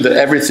not true that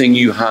everything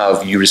you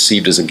have, you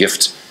received as a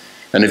gift?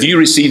 And if you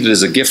received it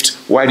as a gift,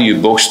 why do you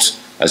boast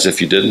as if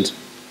you didn't?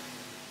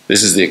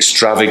 This is the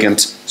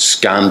extravagant,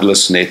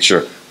 scandalous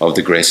nature of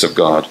the grace of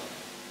God.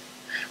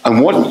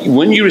 And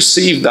when you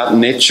receive that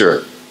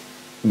nature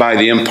by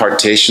the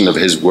impartation of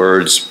his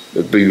words,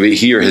 we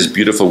hear his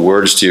beautiful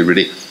words to you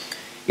really,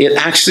 it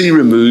actually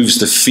removes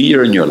the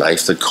fear in your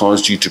life that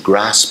caused you to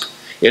grasp.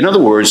 In other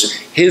words,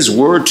 his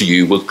word to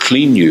you will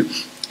clean you.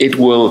 It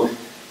will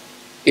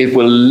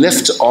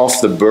lift off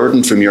the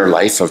burden from your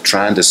life of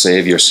trying to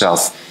save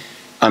yourself.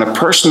 And a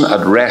person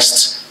at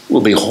rest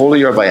will be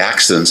holier by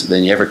accident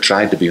than you ever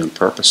tried to be on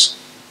purpose.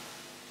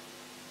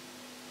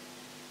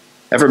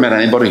 Ever met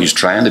anybody who's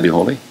trying to be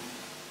holy?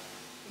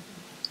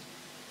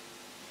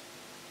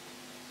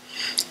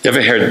 You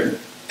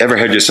ever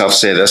heard yourself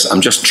say this? I'm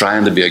just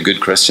trying to be a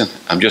good Christian.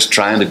 I'm just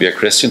trying to be a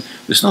Christian.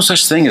 There's no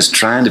such thing as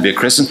trying to be a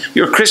Christian.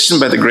 You're a Christian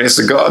by the grace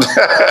of God.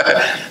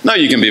 Now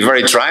you can be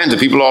very trying to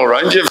people all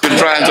around you if you're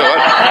trying so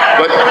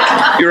hard.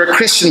 But you're a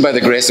Christian by the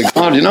grace of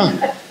God, you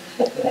know.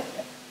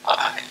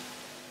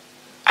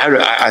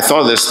 I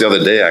thought of this the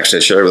other day, actually. I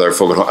shared it with our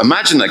folk at home.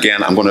 Imagine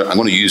again, I'm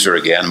going to use her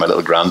again, my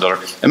little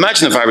granddaughter.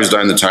 Imagine if I was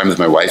down the town with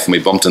my wife and we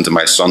bumped into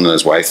my son and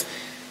his wife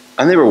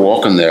and they were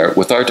walking there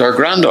without our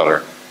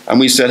granddaughter. And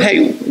we said,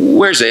 hey,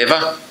 where's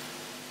Ava?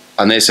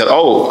 And they said,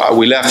 oh,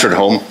 we left her at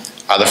home.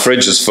 The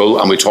fridge is full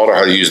and we taught her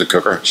how to use the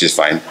cooker. She's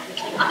fine.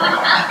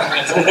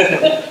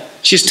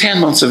 She's 10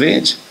 months of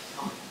age.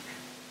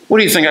 What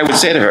do you think I would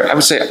say to her? I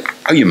would say,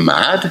 are you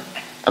mad?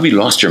 Have you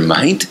lost your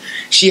mind?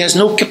 She has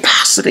no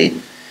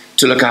capacity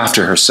to look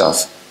after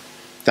herself.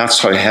 That's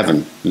how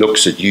heaven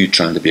looks at you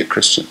trying to be a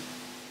Christian.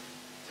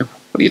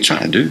 What are you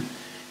trying to do?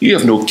 You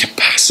have no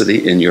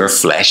capacity in your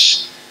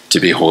flesh to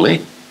be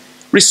holy.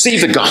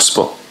 Receive the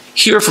gospel.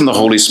 Hear from the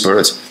Holy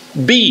Spirit.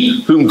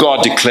 Be whom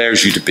God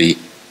declares you to be.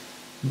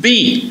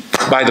 Be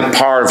by the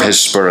power of his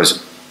Spirit.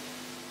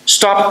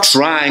 Stop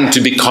trying to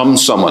become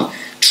someone.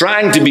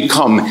 Trying to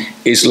become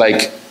is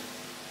like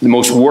the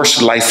most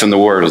worst life in the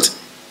world.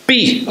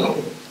 Be.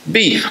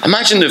 Be.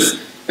 Imagine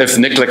if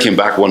Nicola came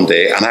back one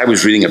day and I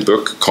was reading a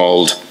book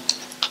called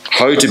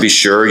How to Be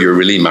Sure You're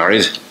Really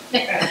Married.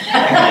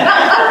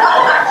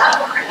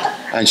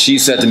 And she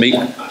said to me,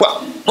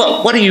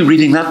 well, what are you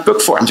reading that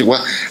book for? I'm saying,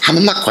 well,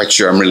 I'm not quite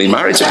sure I'm really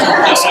married.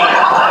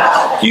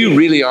 You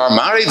really are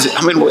married?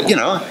 I mean, well, you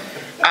know,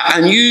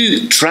 and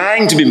you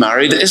trying to be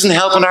married isn't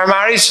helping our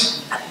marriage.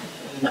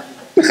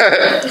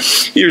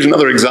 Here's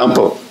another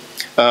example.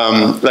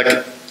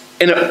 Like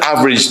in an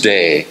average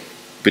day,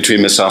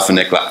 between myself and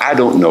Nicola, I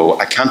don't know,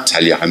 I can't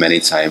tell you how many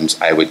times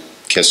I would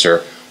kiss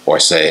her or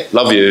say,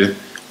 love you,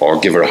 or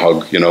give her a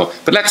hug, you know.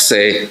 But let's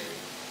say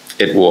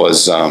it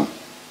was, I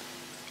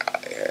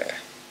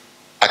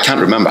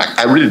can't remember,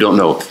 I really don't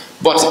know.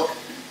 But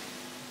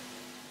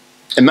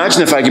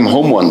imagine if I came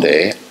home one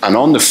day and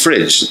on the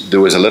fridge there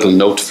was a little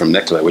note from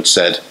Nicola which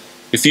said,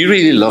 if you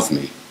really love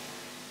me,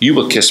 you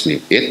will kiss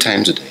me 8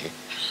 times a day,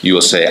 you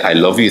will say, I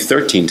love you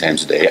 13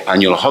 times a day,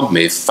 and you'll hug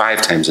me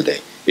 5 times a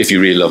day, if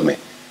you really love me.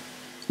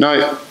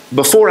 Now,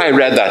 before I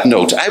read that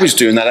note, I was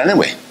doing that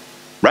anyway,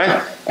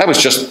 right? That was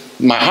just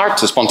my heart,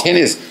 the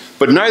spontaneous.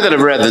 But now that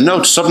I've read the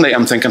note, suddenly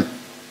I'm thinking,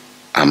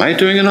 am I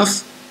doing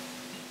enough?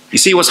 You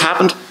see what's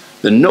happened?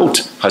 The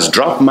note has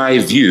dropped my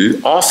view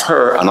off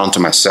her and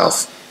onto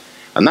myself.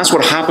 And that's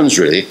what happens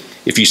really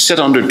if you sit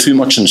under too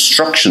much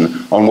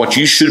instruction on what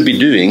you should be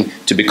doing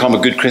to become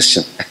a good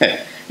Christian.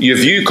 Your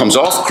view comes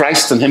off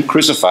Christ and him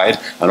crucified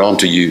and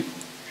onto you.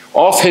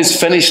 Off his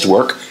finished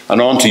work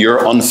and onto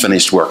your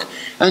unfinished work.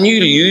 And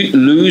you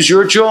lose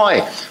your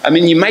joy. I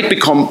mean, you might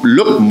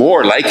look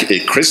more like a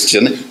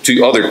Christian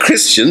to other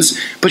Christians,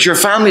 but your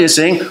family is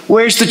saying,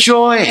 where's the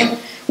joy?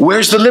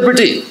 Where's the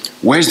liberty?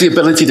 Where's the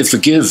ability to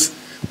forgive?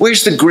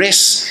 Where's the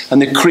grace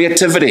and the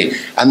creativity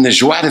and the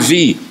joie de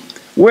vivre?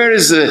 Where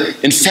is the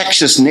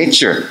infectious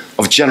nature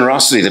of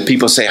generosity that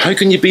people say, how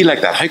can you be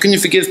like that? How can you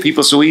forgive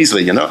people so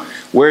easily, you know?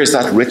 Where is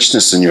that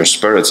richness in your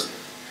spirit,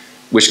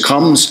 which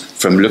comes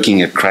from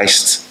looking at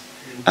Christ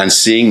and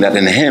seeing that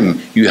in him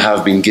you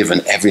have been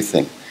given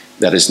everything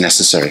that is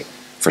necessary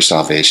for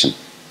salvation?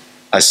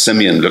 As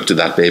Simeon looked at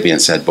that baby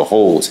and said,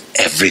 behold,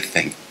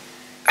 everything.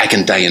 I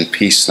can die in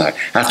peace now.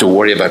 I have to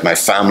worry about my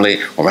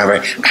family or whatever.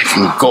 I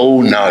can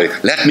go now.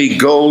 Let me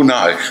go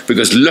now.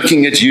 Because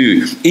looking at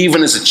you,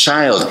 even as a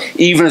child,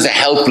 even as a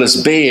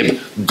helpless babe,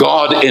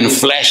 God in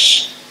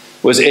flesh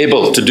was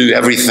able to do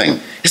everything.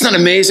 Isn't that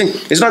amazing?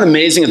 Isn't that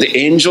amazing that the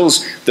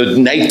angels, the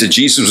night that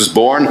Jesus was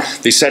born,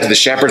 they said to the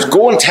shepherds,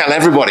 go and tell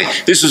everybody,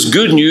 this is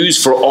good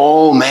news for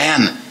all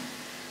men.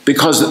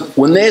 Because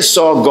when they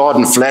saw God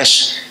in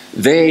flesh,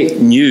 they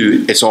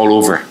knew it's all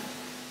over.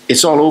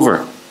 It's all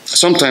over.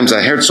 Sometimes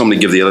I heard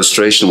somebody give the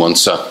illustration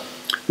once,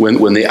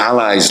 when the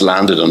Allies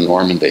landed on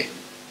Normandy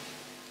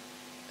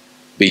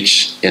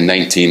beach in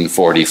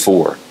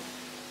 1944,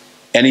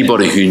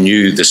 anybody who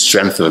knew the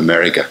strength of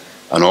America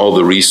and all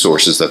the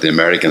resources that the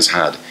Americans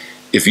had,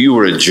 if you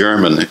were a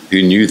German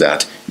who knew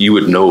that, you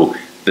would know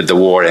that the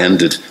war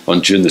ended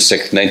on June the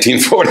 6th,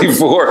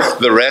 1944.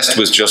 The rest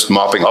was just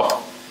mopping up.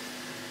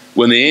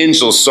 When the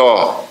angels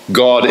saw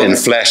God in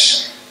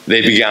flesh,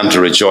 they began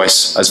to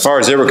rejoice. As far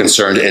as they were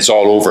concerned, it's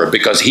all over,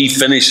 because he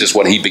finishes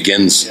what he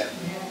begins.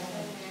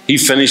 He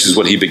finishes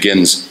what he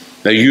begins.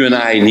 Now you and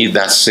I need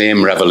that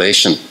same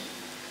revelation.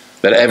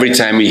 That every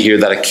time you hear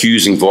that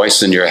accusing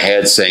voice in your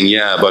head saying,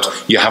 yeah,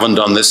 but you haven't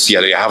done this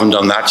yet, or you haven't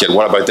done that yet,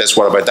 what about this,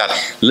 what about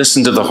that?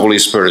 Listen to the Holy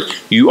Spirit.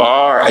 You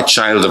are a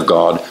child of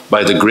God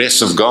by the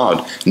grace of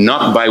God,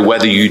 not by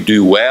whether you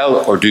do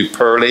well or do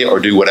poorly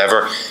or do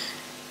whatever,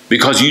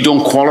 because you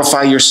don't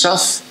qualify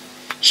yourself.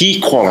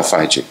 He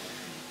qualified you.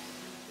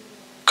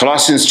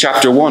 Colossians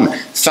chapter 1,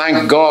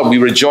 thank God we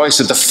rejoice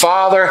that the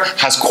Father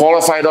has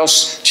qualified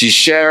us to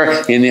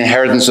share in the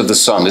inheritance of the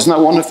Son. Isn't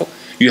that wonderful?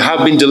 You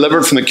have been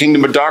delivered from the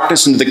kingdom of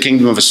darkness into the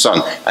kingdom of His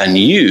Son, and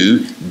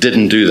you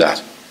didn't do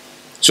that.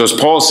 So as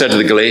Paul said to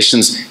the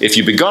Galatians, if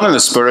you've begun in the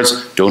Spirit,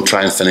 don't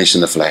try and finish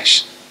in the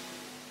flesh,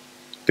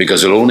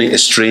 because it'll only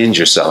estrange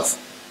yourself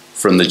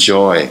from the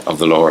joy of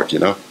the Lord, you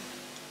know.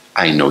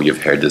 I know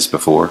you've heard this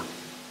before,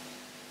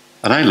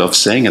 and I love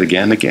saying it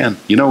again and again.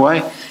 You know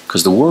why?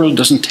 Because the world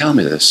doesn't tell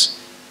me this.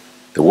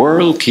 The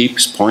world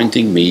keeps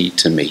pointing me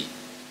to me.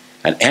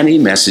 And any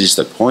message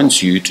that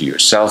points you to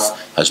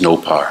yourself has no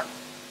power.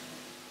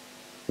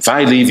 If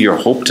I leave your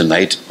hope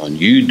tonight on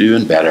you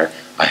doing better,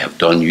 I have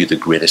done you the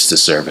greatest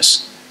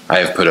disservice. I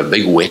have put a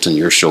big weight on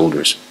your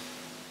shoulders.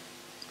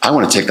 I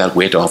want to take that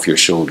weight off your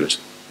shoulders.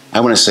 I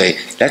want to say,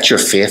 let your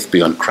faith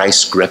be on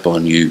Christ's grip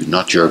on you,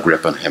 not your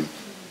grip on Him.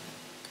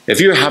 If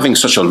you're having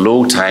such a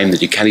low time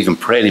that you can't even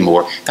pray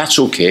anymore, that's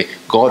okay.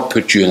 God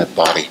put you in a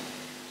body.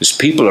 There's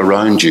people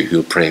around you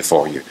who'll pray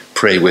for you,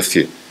 pray with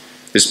you.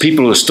 There's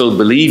people who still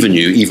believe in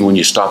you even when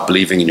you stop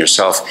believing in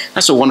yourself.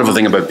 That's a wonderful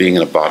thing about being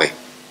in a body,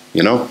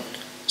 you know.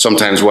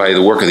 Sometimes why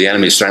the work of the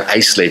enemy is trying to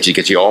isolate you,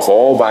 get you off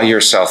all by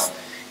yourself.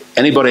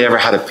 Anybody ever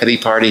had a pity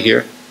party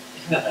here?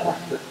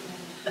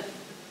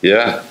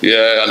 Yeah,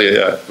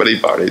 pity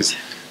parties.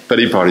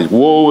 Pity parties.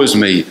 Woe is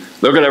me.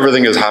 Look at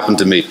everything that's happened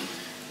to me.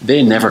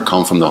 They never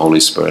come from the Holy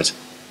Spirit,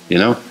 you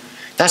know.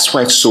 That's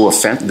why it's so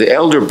offended. The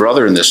elder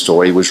brother in this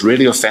story was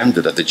really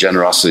offended at the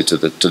generosity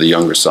to the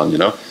younger son, you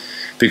know,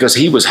 because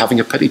he was having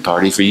a pity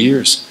party for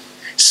years.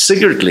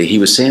 Secretly, he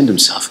was saying to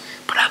himself,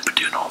 but I've been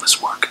doing all this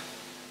work,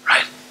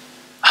 right?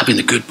 I've been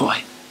the good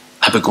boy.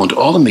 I've been going to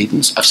all the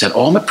meetings. I've said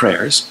all my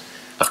prayers.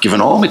 I've given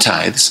all my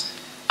tithes,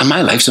 and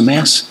my life's a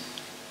mess.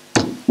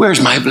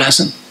 Where's my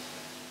blessing?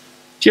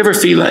 Do you ever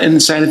feel that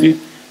inside of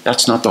you?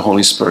 That's not the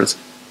Holy Spirit.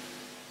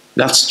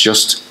 That's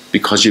just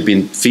because you've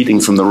been feeding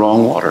from the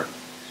wrong water.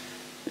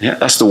 Yeah,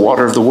 that's the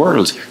water of the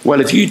world.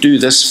 Well, if you do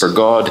this for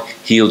God,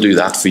 He'll do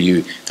that for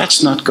you.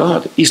 That's not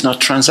God. He's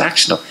not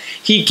transactional.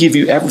 He gave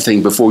you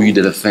everything before you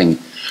did a thing,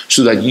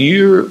 so that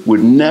you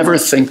would never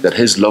think that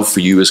His love for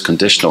you is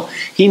conditional.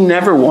 He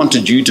never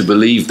wanted you to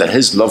believe that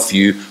His love for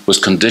you was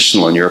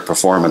conditional on your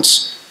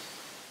performance.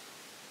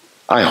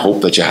 I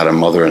hope that you had a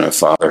mother and a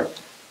father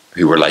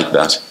who were like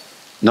that.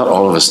 Not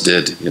all of us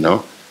did, you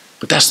know.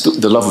 But that's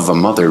the love of a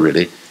mother,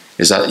 really,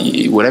 is that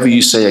whatever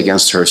you say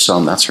against her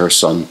son, that's her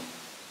son.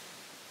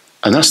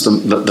 And that's the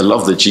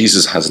love that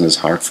Jesus has in His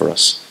heart for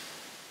us.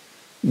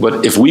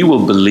 But if we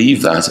will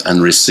believe that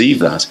and receive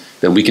that,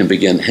 then we can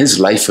begin, his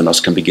life in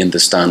us can begin to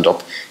stand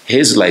up.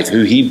 His life,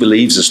 who he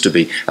believes us to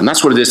be. And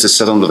that's what it is to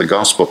sit under the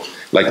gospel.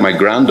 Like my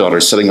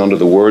granddaughter sitting under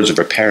the words of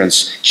her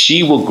parents,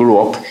 she will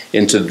grow up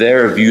into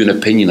their view and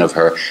opinion of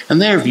her.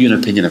 And their view and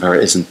opinion of her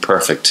isn't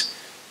perfect.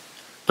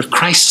 But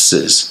Christ's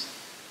is.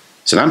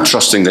 So I'm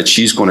trusting that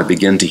she's going to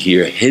begin to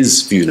hear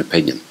his view and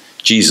opinion,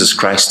 Jesus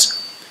Christ.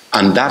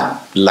 And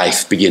that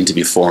life begin to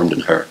be formed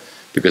in her.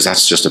 Because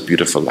that's just a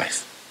beautiful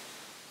life.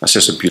 That's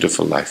just a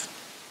beautiful life.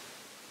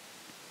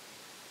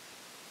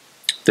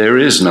 There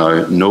is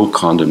now no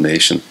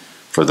condemnation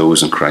for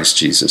those in Christ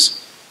Jesus.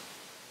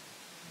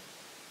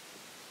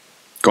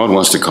 God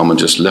wants to come and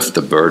just lift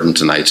the burden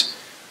tonight.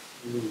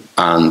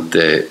 And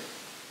the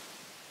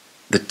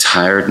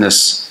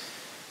tiredness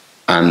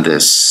and the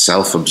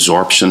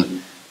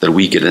self-absorption that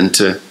we get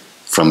into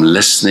from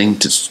listening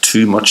to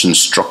too much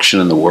instruction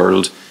in the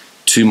world,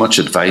 too much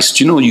advice.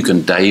 Do you know you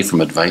can die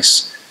from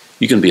advice?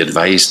 You can be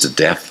advised to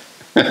death.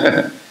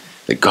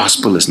 The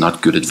gospel is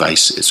not good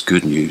advice, it's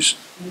good news.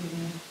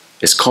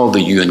 It's called the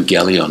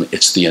euangelion,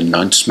 it's the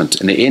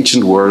announcement. In the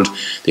ancient world,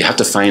 they had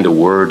to find a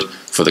word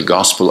for the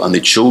gospel, and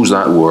they chose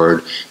that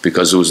word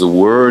because it was the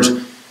word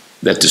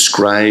that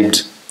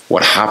described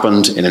what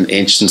happened in an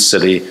ancient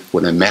city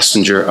when a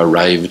messenger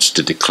arrived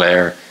to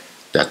declare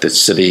that the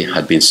city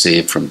had been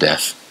saved from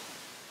death.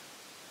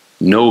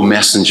 No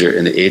messenger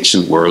in the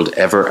ancient world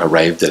ever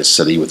arrived at a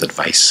city with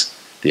advice.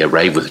 They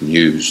arrived with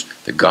news.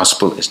 The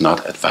gospel is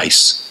not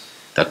advice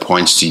that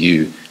points to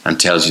you and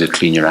tells you to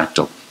clean your act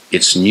up.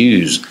 It's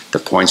news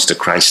that points to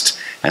Christ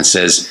and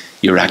says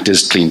your act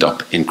is cleaned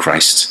up in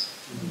Christ.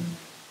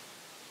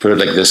 Put it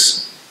like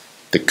this: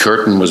 the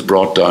curtain was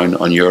brought down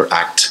on your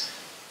act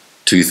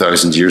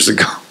 2,000 years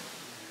ago.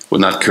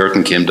 When that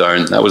curtain came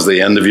down, that was the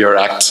end of your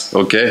act,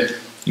 okay?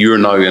 You're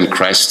now in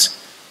Christ.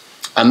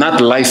 And that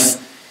life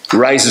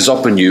rises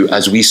up in you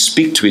as we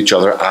speak to each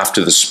other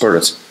after the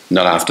Spirit,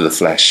 not after the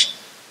flesh.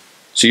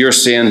 So you're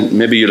saying,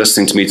 maybe you're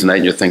listening to me tonight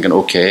and you're thinking,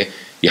 okay,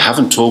 you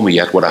haven't told me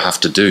yet what I have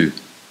to do.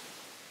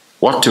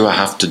 What do I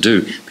have to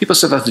do? People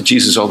said that to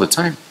Jesus all the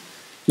time.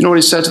 You know what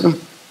he said to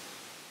them?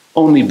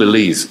 Only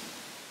believe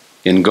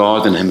in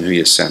God and him who he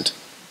has sent.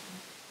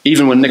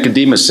 Even when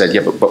Nicodemus said,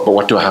 yeah, but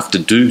what do I have to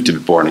do to be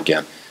born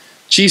again?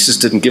 Jesus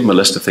didn't give him a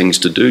list of things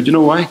to do. Do you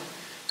know why?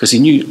 Because he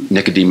knew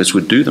Nicodemus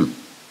would do them.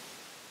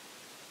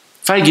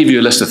 If I give you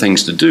a list of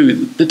things to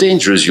do, the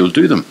danger is you'll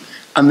do them.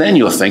 And then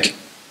you'll think,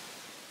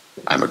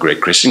 I'm a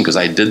great Christian because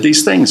I did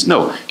these things.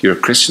 No, you're a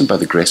Christian by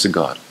the grace of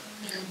God.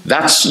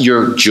 That's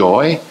your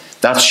joy.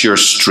 That's your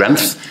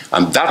strength.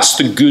 And that's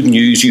the good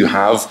news you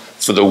have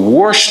for the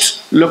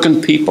worst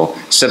looking people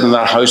sitting in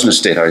that housing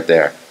estate out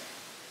there.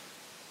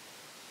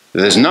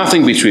 There's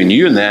nothing between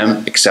you and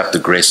them except the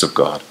grace of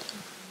God.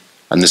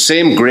 And the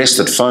same grace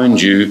that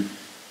found you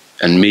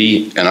and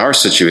me in our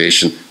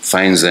situation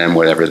finds them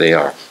wherever they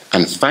are.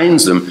 And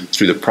finds them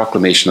through the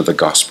proclamation of the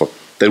gospel.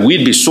 That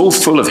we'd be so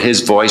full of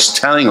his voice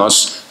telling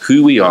us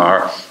who we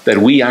are, that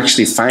we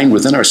actually find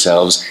within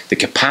ourselves the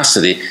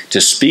capacity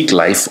to speak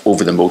life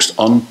over the most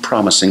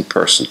unpromising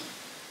person.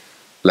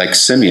 Like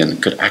Simeon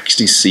could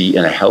actually see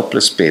in a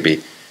helpless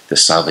baby the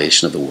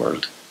salvation of the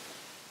world.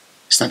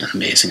 Isn't that an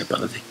amazing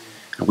ability?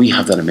 And we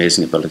have that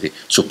amazing ability.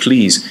 So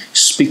please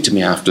speak to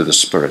me after the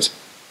Spirit.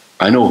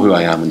 I know who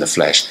I am in the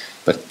flesh,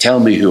 but tell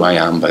me who I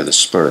am by the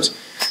Spirit.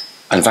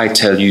 And if I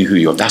tell you who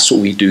you are, that's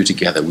what we do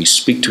together. We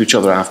speak to each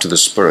other after the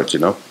Spirit, you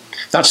know.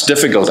 That's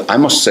difficult. I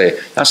must say,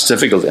 that's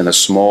difficult in a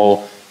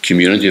small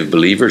community of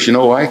believers. You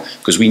know why?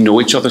 Because we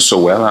know each other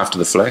so well after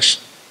the flesh.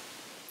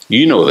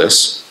 You know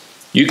this.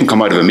 You can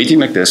come out of a meeting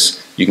like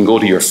this. You can go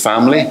to your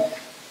family.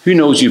 Who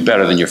knows you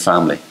better than your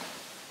family?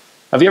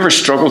 Have you ever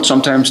struggled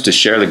sometimes to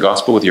share the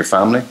gospel with your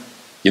family?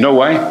 You know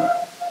why?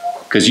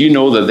 Because you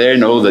know that they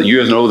know that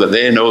you know that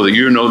they know that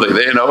you know that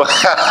they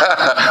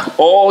know.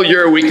 All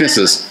your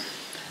weaknesses.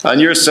 And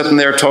you're sitting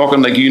there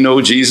talking like you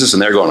know Jesus,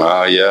 and they're going,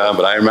 oh yeah,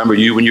 but I remember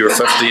you when you were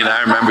 15,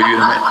 I remember you.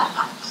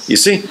 You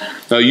see?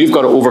 Now you've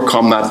got to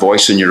overcome that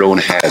voice in your own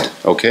head,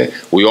 okay?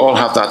 We all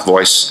have that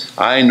voice.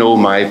 I know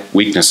my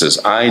weaknesses.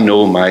 I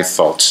know my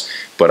faults.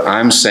 But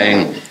I'm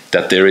saying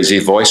that there is a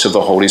voice of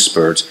the Holy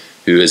Spirit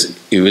who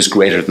is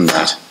greater than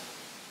that.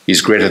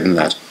 He's greater than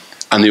that.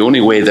 And the only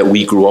way that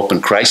we grow up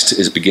in Christ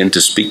is begin to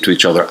speak to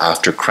each other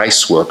after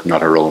Christ's work,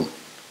 not our own.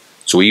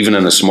 So even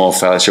in a small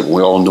fellowship,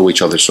 we all know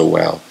each other so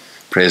well.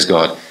 Praise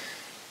God.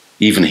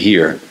 Even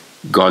here,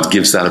 God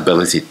gives that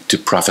ability to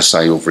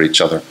prophesy over each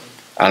other.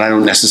 And I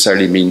don't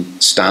necessarily mean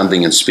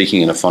standing and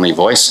speaking in a funny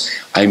voice.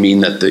 I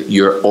mean that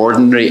your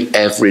ordinary,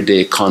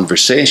 everyday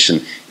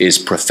conversation is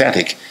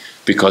prophetic.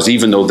 Because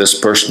even though this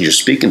person you're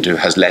speaking to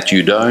has let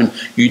you down,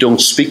 you don't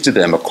speak to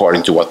them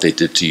according to what they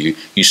did to you.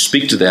 You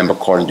speak to them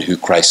according to who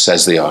Christ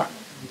says they are.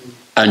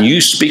 And you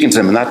speaking to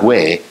them in that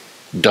way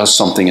does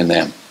something in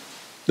them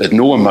that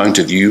no amount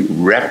of you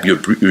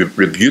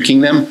rebuking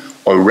them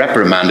or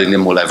reprimanding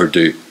them will ever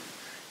do.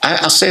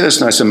 I'll say this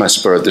now, it's in my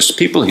spirit. There's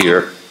people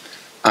here,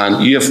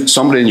 and you have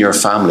somebody in your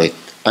family,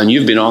 and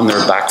you've been on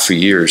their back for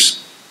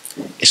years.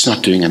 It's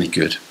not doing any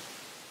good.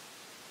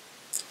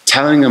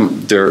 telling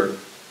them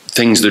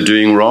things they're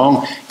doing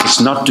wrong,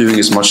 it's not doing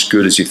as much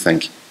good as you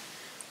think.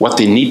 What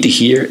they need to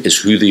hear is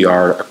who they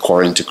are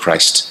according to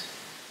Christ.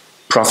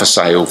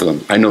 Prophesy over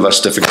them. I know that's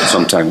difficult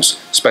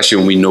sometimes, especially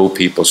when we know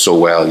people so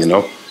well, you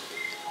know.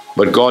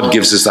 But God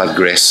gives us that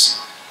grace.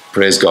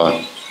 Praise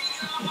God.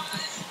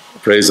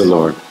 Praise the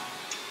Lord.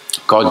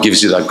 God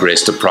gives you that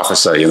grace to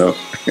prophesy, you know.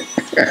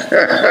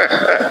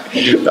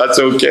 That's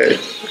okay.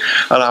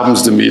 That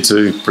happens to me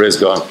too. Praise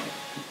God.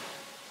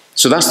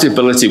 So that's the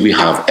ability we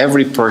have.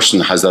 Every person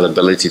has that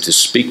ability to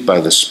speak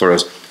by the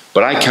Spirit.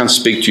 But I can't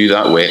speak to you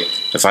that way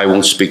if I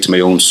won't speak to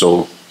my own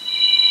soul.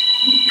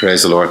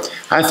 Praise the Lord.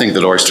 I think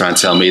the Lord's trying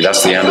to tell me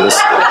that's the end of this.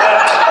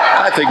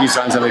 I think he's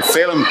trying to tell me,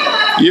 Phelim,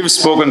 you've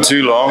spoken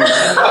too long.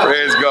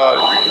 Praise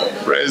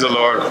God. Praise the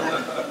Lord.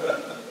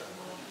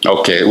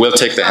 Okay, we'll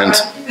take the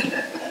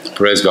hint.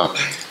 Praise God.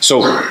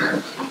 So,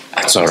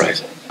 that's all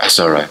right. That's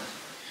all right.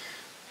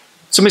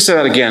 So let me say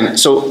that again.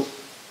 So,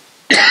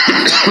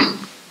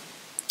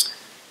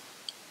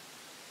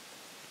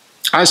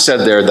 I said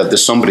there that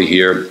there's somebody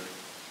here,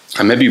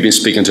 and maybe you've been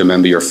speaking to a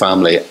member of your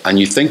family, and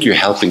you think you're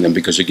helping them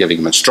because you're giving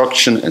them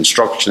instruction.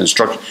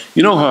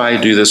 You know how I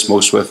do this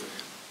most with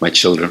my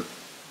children?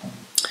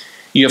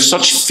 You have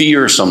such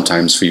fear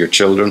sometimes for your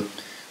children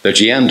that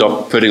you end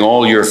up putting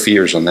all your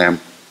fears on them.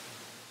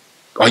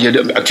 Oh,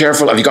 you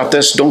careful, have you got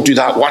this? Don't do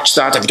that, watch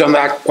that, have you done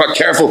that? Quite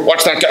careful,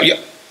 watch that.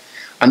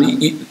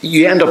 And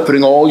you end up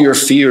putting all your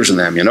fears on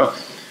them, you know.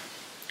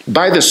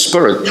 By the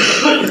Spirit,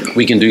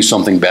 we can do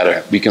something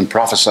better. We can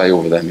prophesy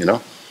over them, you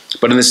know.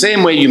 But in the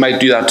same way you might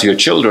do that to your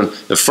children,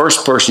 the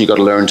first person you've got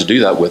to learn to do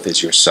that with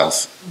is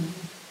yourself.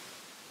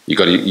 You've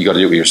got to do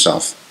it with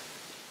yourself.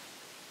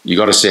 You've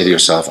got to say to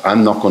yourself,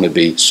 I'm not going to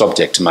be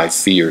subject to my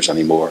fears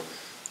anymore.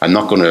 I'm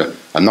not going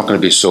to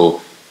be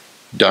so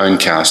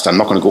downcast. I'm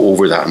not going to go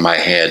over that in my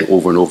head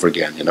over and over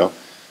again, you know.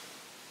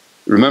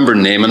 Remember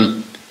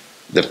Naaman,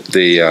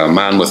 the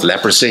man with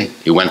leprosy?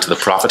 He went to the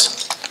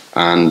prophet,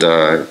 and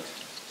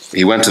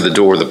he went to the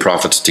door of the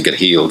prophet to get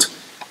healed.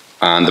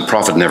 And the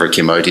prophet never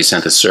came out. He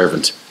sent his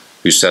servant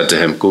who said to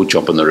him, go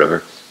jump in the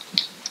river.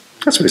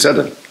 That's what he said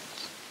to him.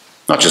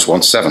 Not just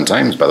once, 7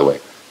 times, by the way.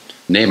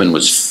 Naaman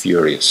was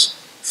furious.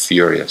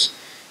 Furious.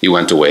 He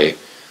went away.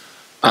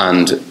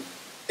 And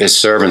his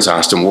servants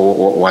asked him,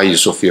 well, why are you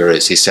so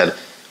furious? He said,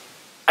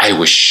 I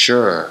was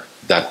sure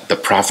that the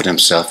prophet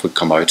himself would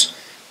come out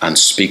and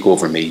speak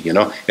over me, you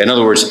know. In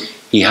other words,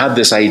 he had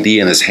this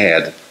idea in his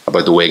head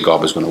about the way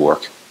God was going to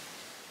work.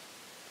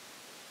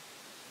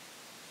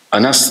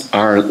 And that's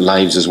our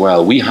lives as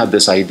well. We had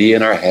this idea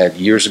in our head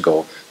years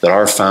ago that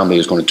our family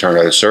is going to turn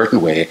out a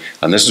certain way,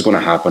 and this is going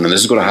to happen, and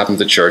this is going to happen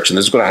to the church, and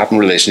this is going to happen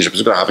in relationships,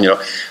 this is going to happen, you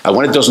know. And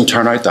when it doesn't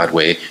turn out that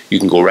way, you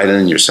can go right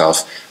in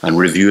yourself and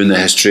review in the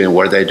history and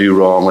what did I do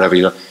wrong, whatever,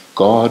 you know.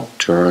 God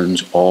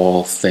turns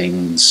all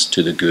things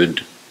to the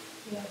good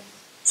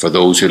for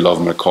those who love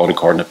him and are called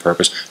according to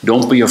purpose.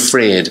 Don't be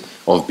afraid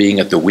of being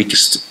at the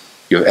weakest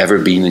you've ever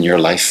been in your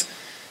life,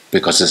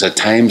 because it's at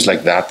times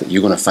like that that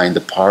you're going to find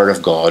the power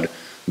of God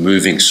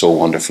moving so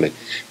wonderfully,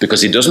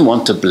 because he doesn't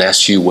want to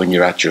bless you when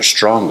you're at your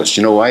strongest.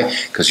 You know why?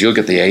 Because you'll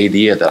get the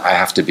idea that I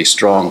have to be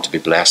strong to be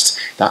blessed.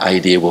 That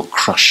idea will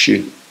crush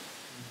you.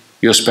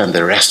 You'll spend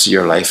the rest of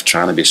your life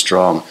trying to be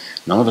strong.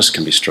 None of us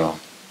can be strong.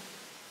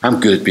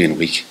 I'm good at being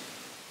weak.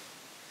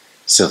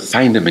 So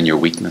find him in your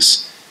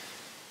weakness.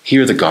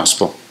 Hear the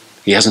gospel.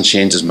 He hasn't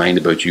changed his mind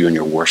about you on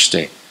your worst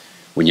day.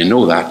 When you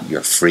know that,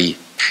 you're free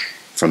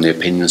from the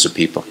opinions of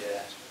people.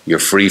 You're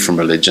free from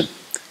religion,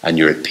 and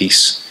you're at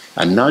peace.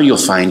 And now you'll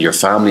find your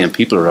family and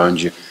people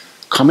around you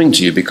coming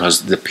to you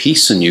because the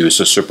peace in you is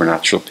a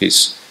supernatural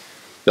peace.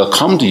 They'll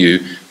come to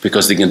you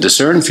because they can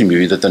discern from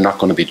you that they're not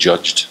going to be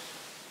judged.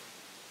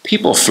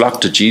 People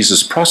flock to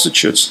Jesus,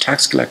 prostitutes,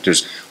 tax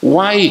collectors.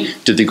 Why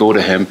did they go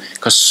to him?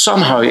 Because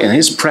somehow in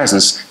his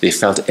presence they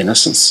felt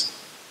innocence.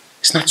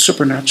 Isn't that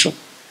supernatural?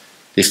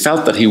 They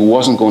felt that he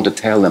wasn't going to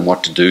tell them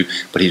what to do,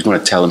 but he's going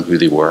to tell them who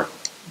they were.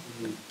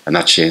 And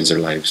that changed their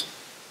lives.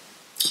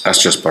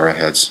 Let's just bow our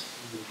heads.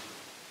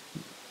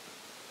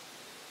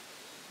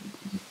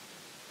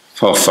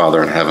 Oh,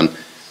 Father in heaven,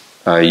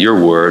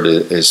 your word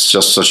is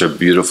just such a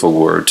beautiful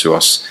word to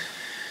us.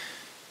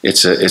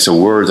 It's a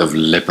word of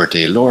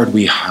liberty. Lord,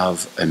 we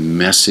have a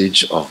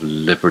message of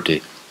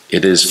liberty.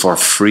 It is for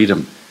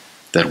freedom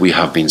that we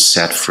have been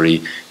set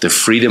free. The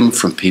freedom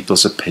from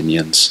people's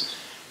opinions.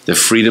 The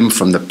freedom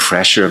from the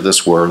pressure of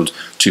this world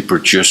to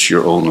produce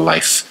your own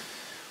life.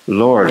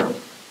 Lord,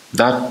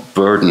 that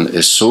burden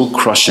is so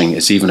crushing,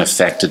 it's even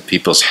affected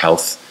people's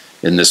health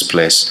in this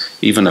place.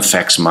 Even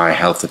affects my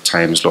health at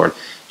times, Lord.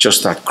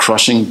 Just that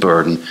crushing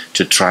burden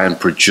to try and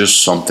produce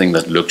something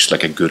that looks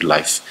like a good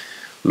life.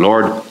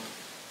 Lord,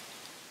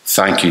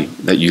 thank you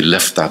that you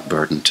lift that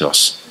burden to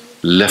us.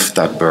 Lift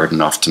that burden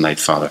off tonight,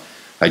 Father.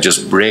 I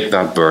just break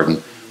that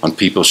burden on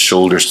people's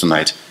shoulders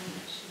tonight.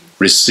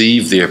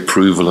 Receive the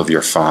approval of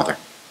your Father.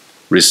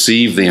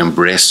 Receive the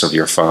embrace of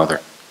your Father.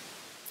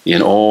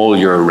 In all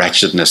your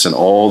wretchedness and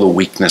all the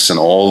weakness and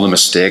all the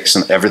mistakes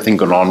and everything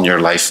going on in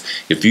your life,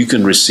 if you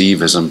can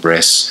receive his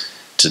embrace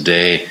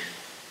today,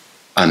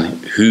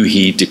 and who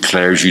he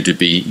declares you to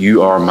be.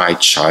 You are my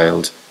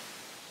child.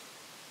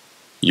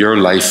 Your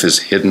life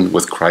is hidden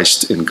with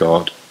Christ in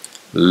God.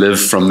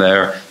 Live from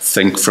there,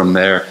 think from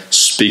there,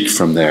 speak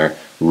from there,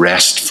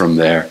 rest from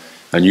there,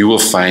 and you will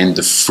find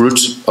the fruit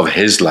of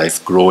his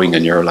life growing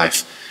in your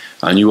life.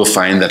 And you will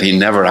find that he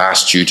never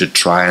asked you to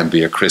try and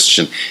be a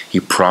Christian.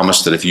 He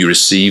promised that if you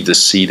receive the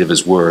seed of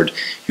his word,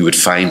 you would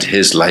find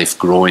his life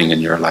growing in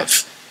your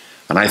life.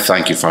 And I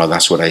thank you, Father.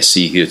 That's what I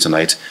see here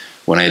tonight.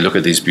 When I look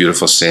at these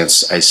beautiful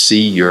saints, I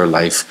see your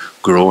life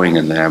growing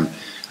in them.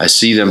 I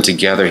see them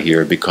together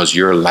here because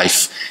your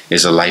life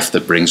is a life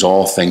that brings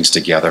all things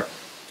together.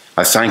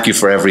 I thank you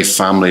for every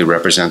family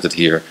represented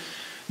here,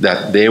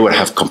 that they would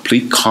have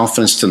complete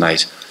confidence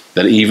tonight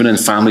that even in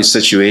family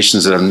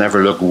situations that have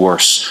never looked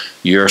worse,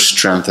 your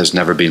strength has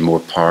never been more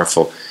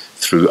powerful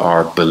through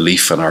our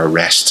belief and our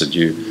rest in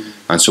you.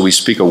 And so we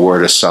speak a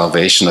word of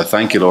salvation. I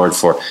thank you, Lord,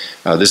 for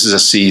this is a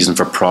season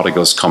for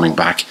prodigals coming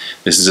back.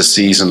 This is a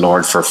season,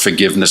 Lord, for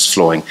forgiveness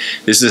flowing.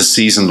 This is a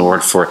season,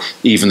 Lord, for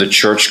even the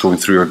church going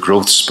through a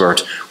growth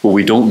spurt where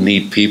we don't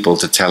need people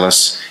to tell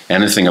us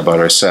anything about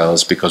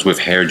ourselves because we've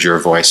heard your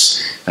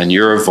voice, and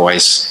your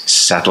voice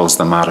settles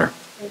the matter.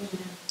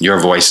 Your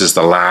voice is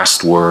the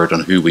last word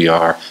on who we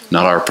are,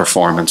 not our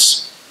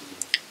performance.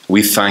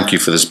 We thank you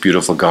for this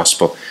beautiful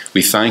gospel.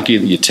 We thank you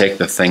that you take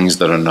the things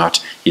that are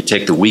not. You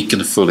take the weak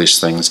and foolish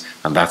things,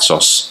 and that's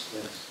us.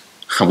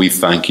 And we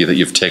thank you that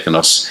you've taken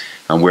us,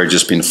 and we're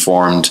just being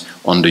formed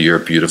under your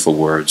beautiful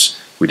words.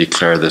 We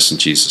declare this in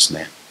Jesus'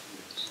 name.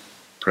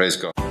 Praise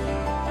God.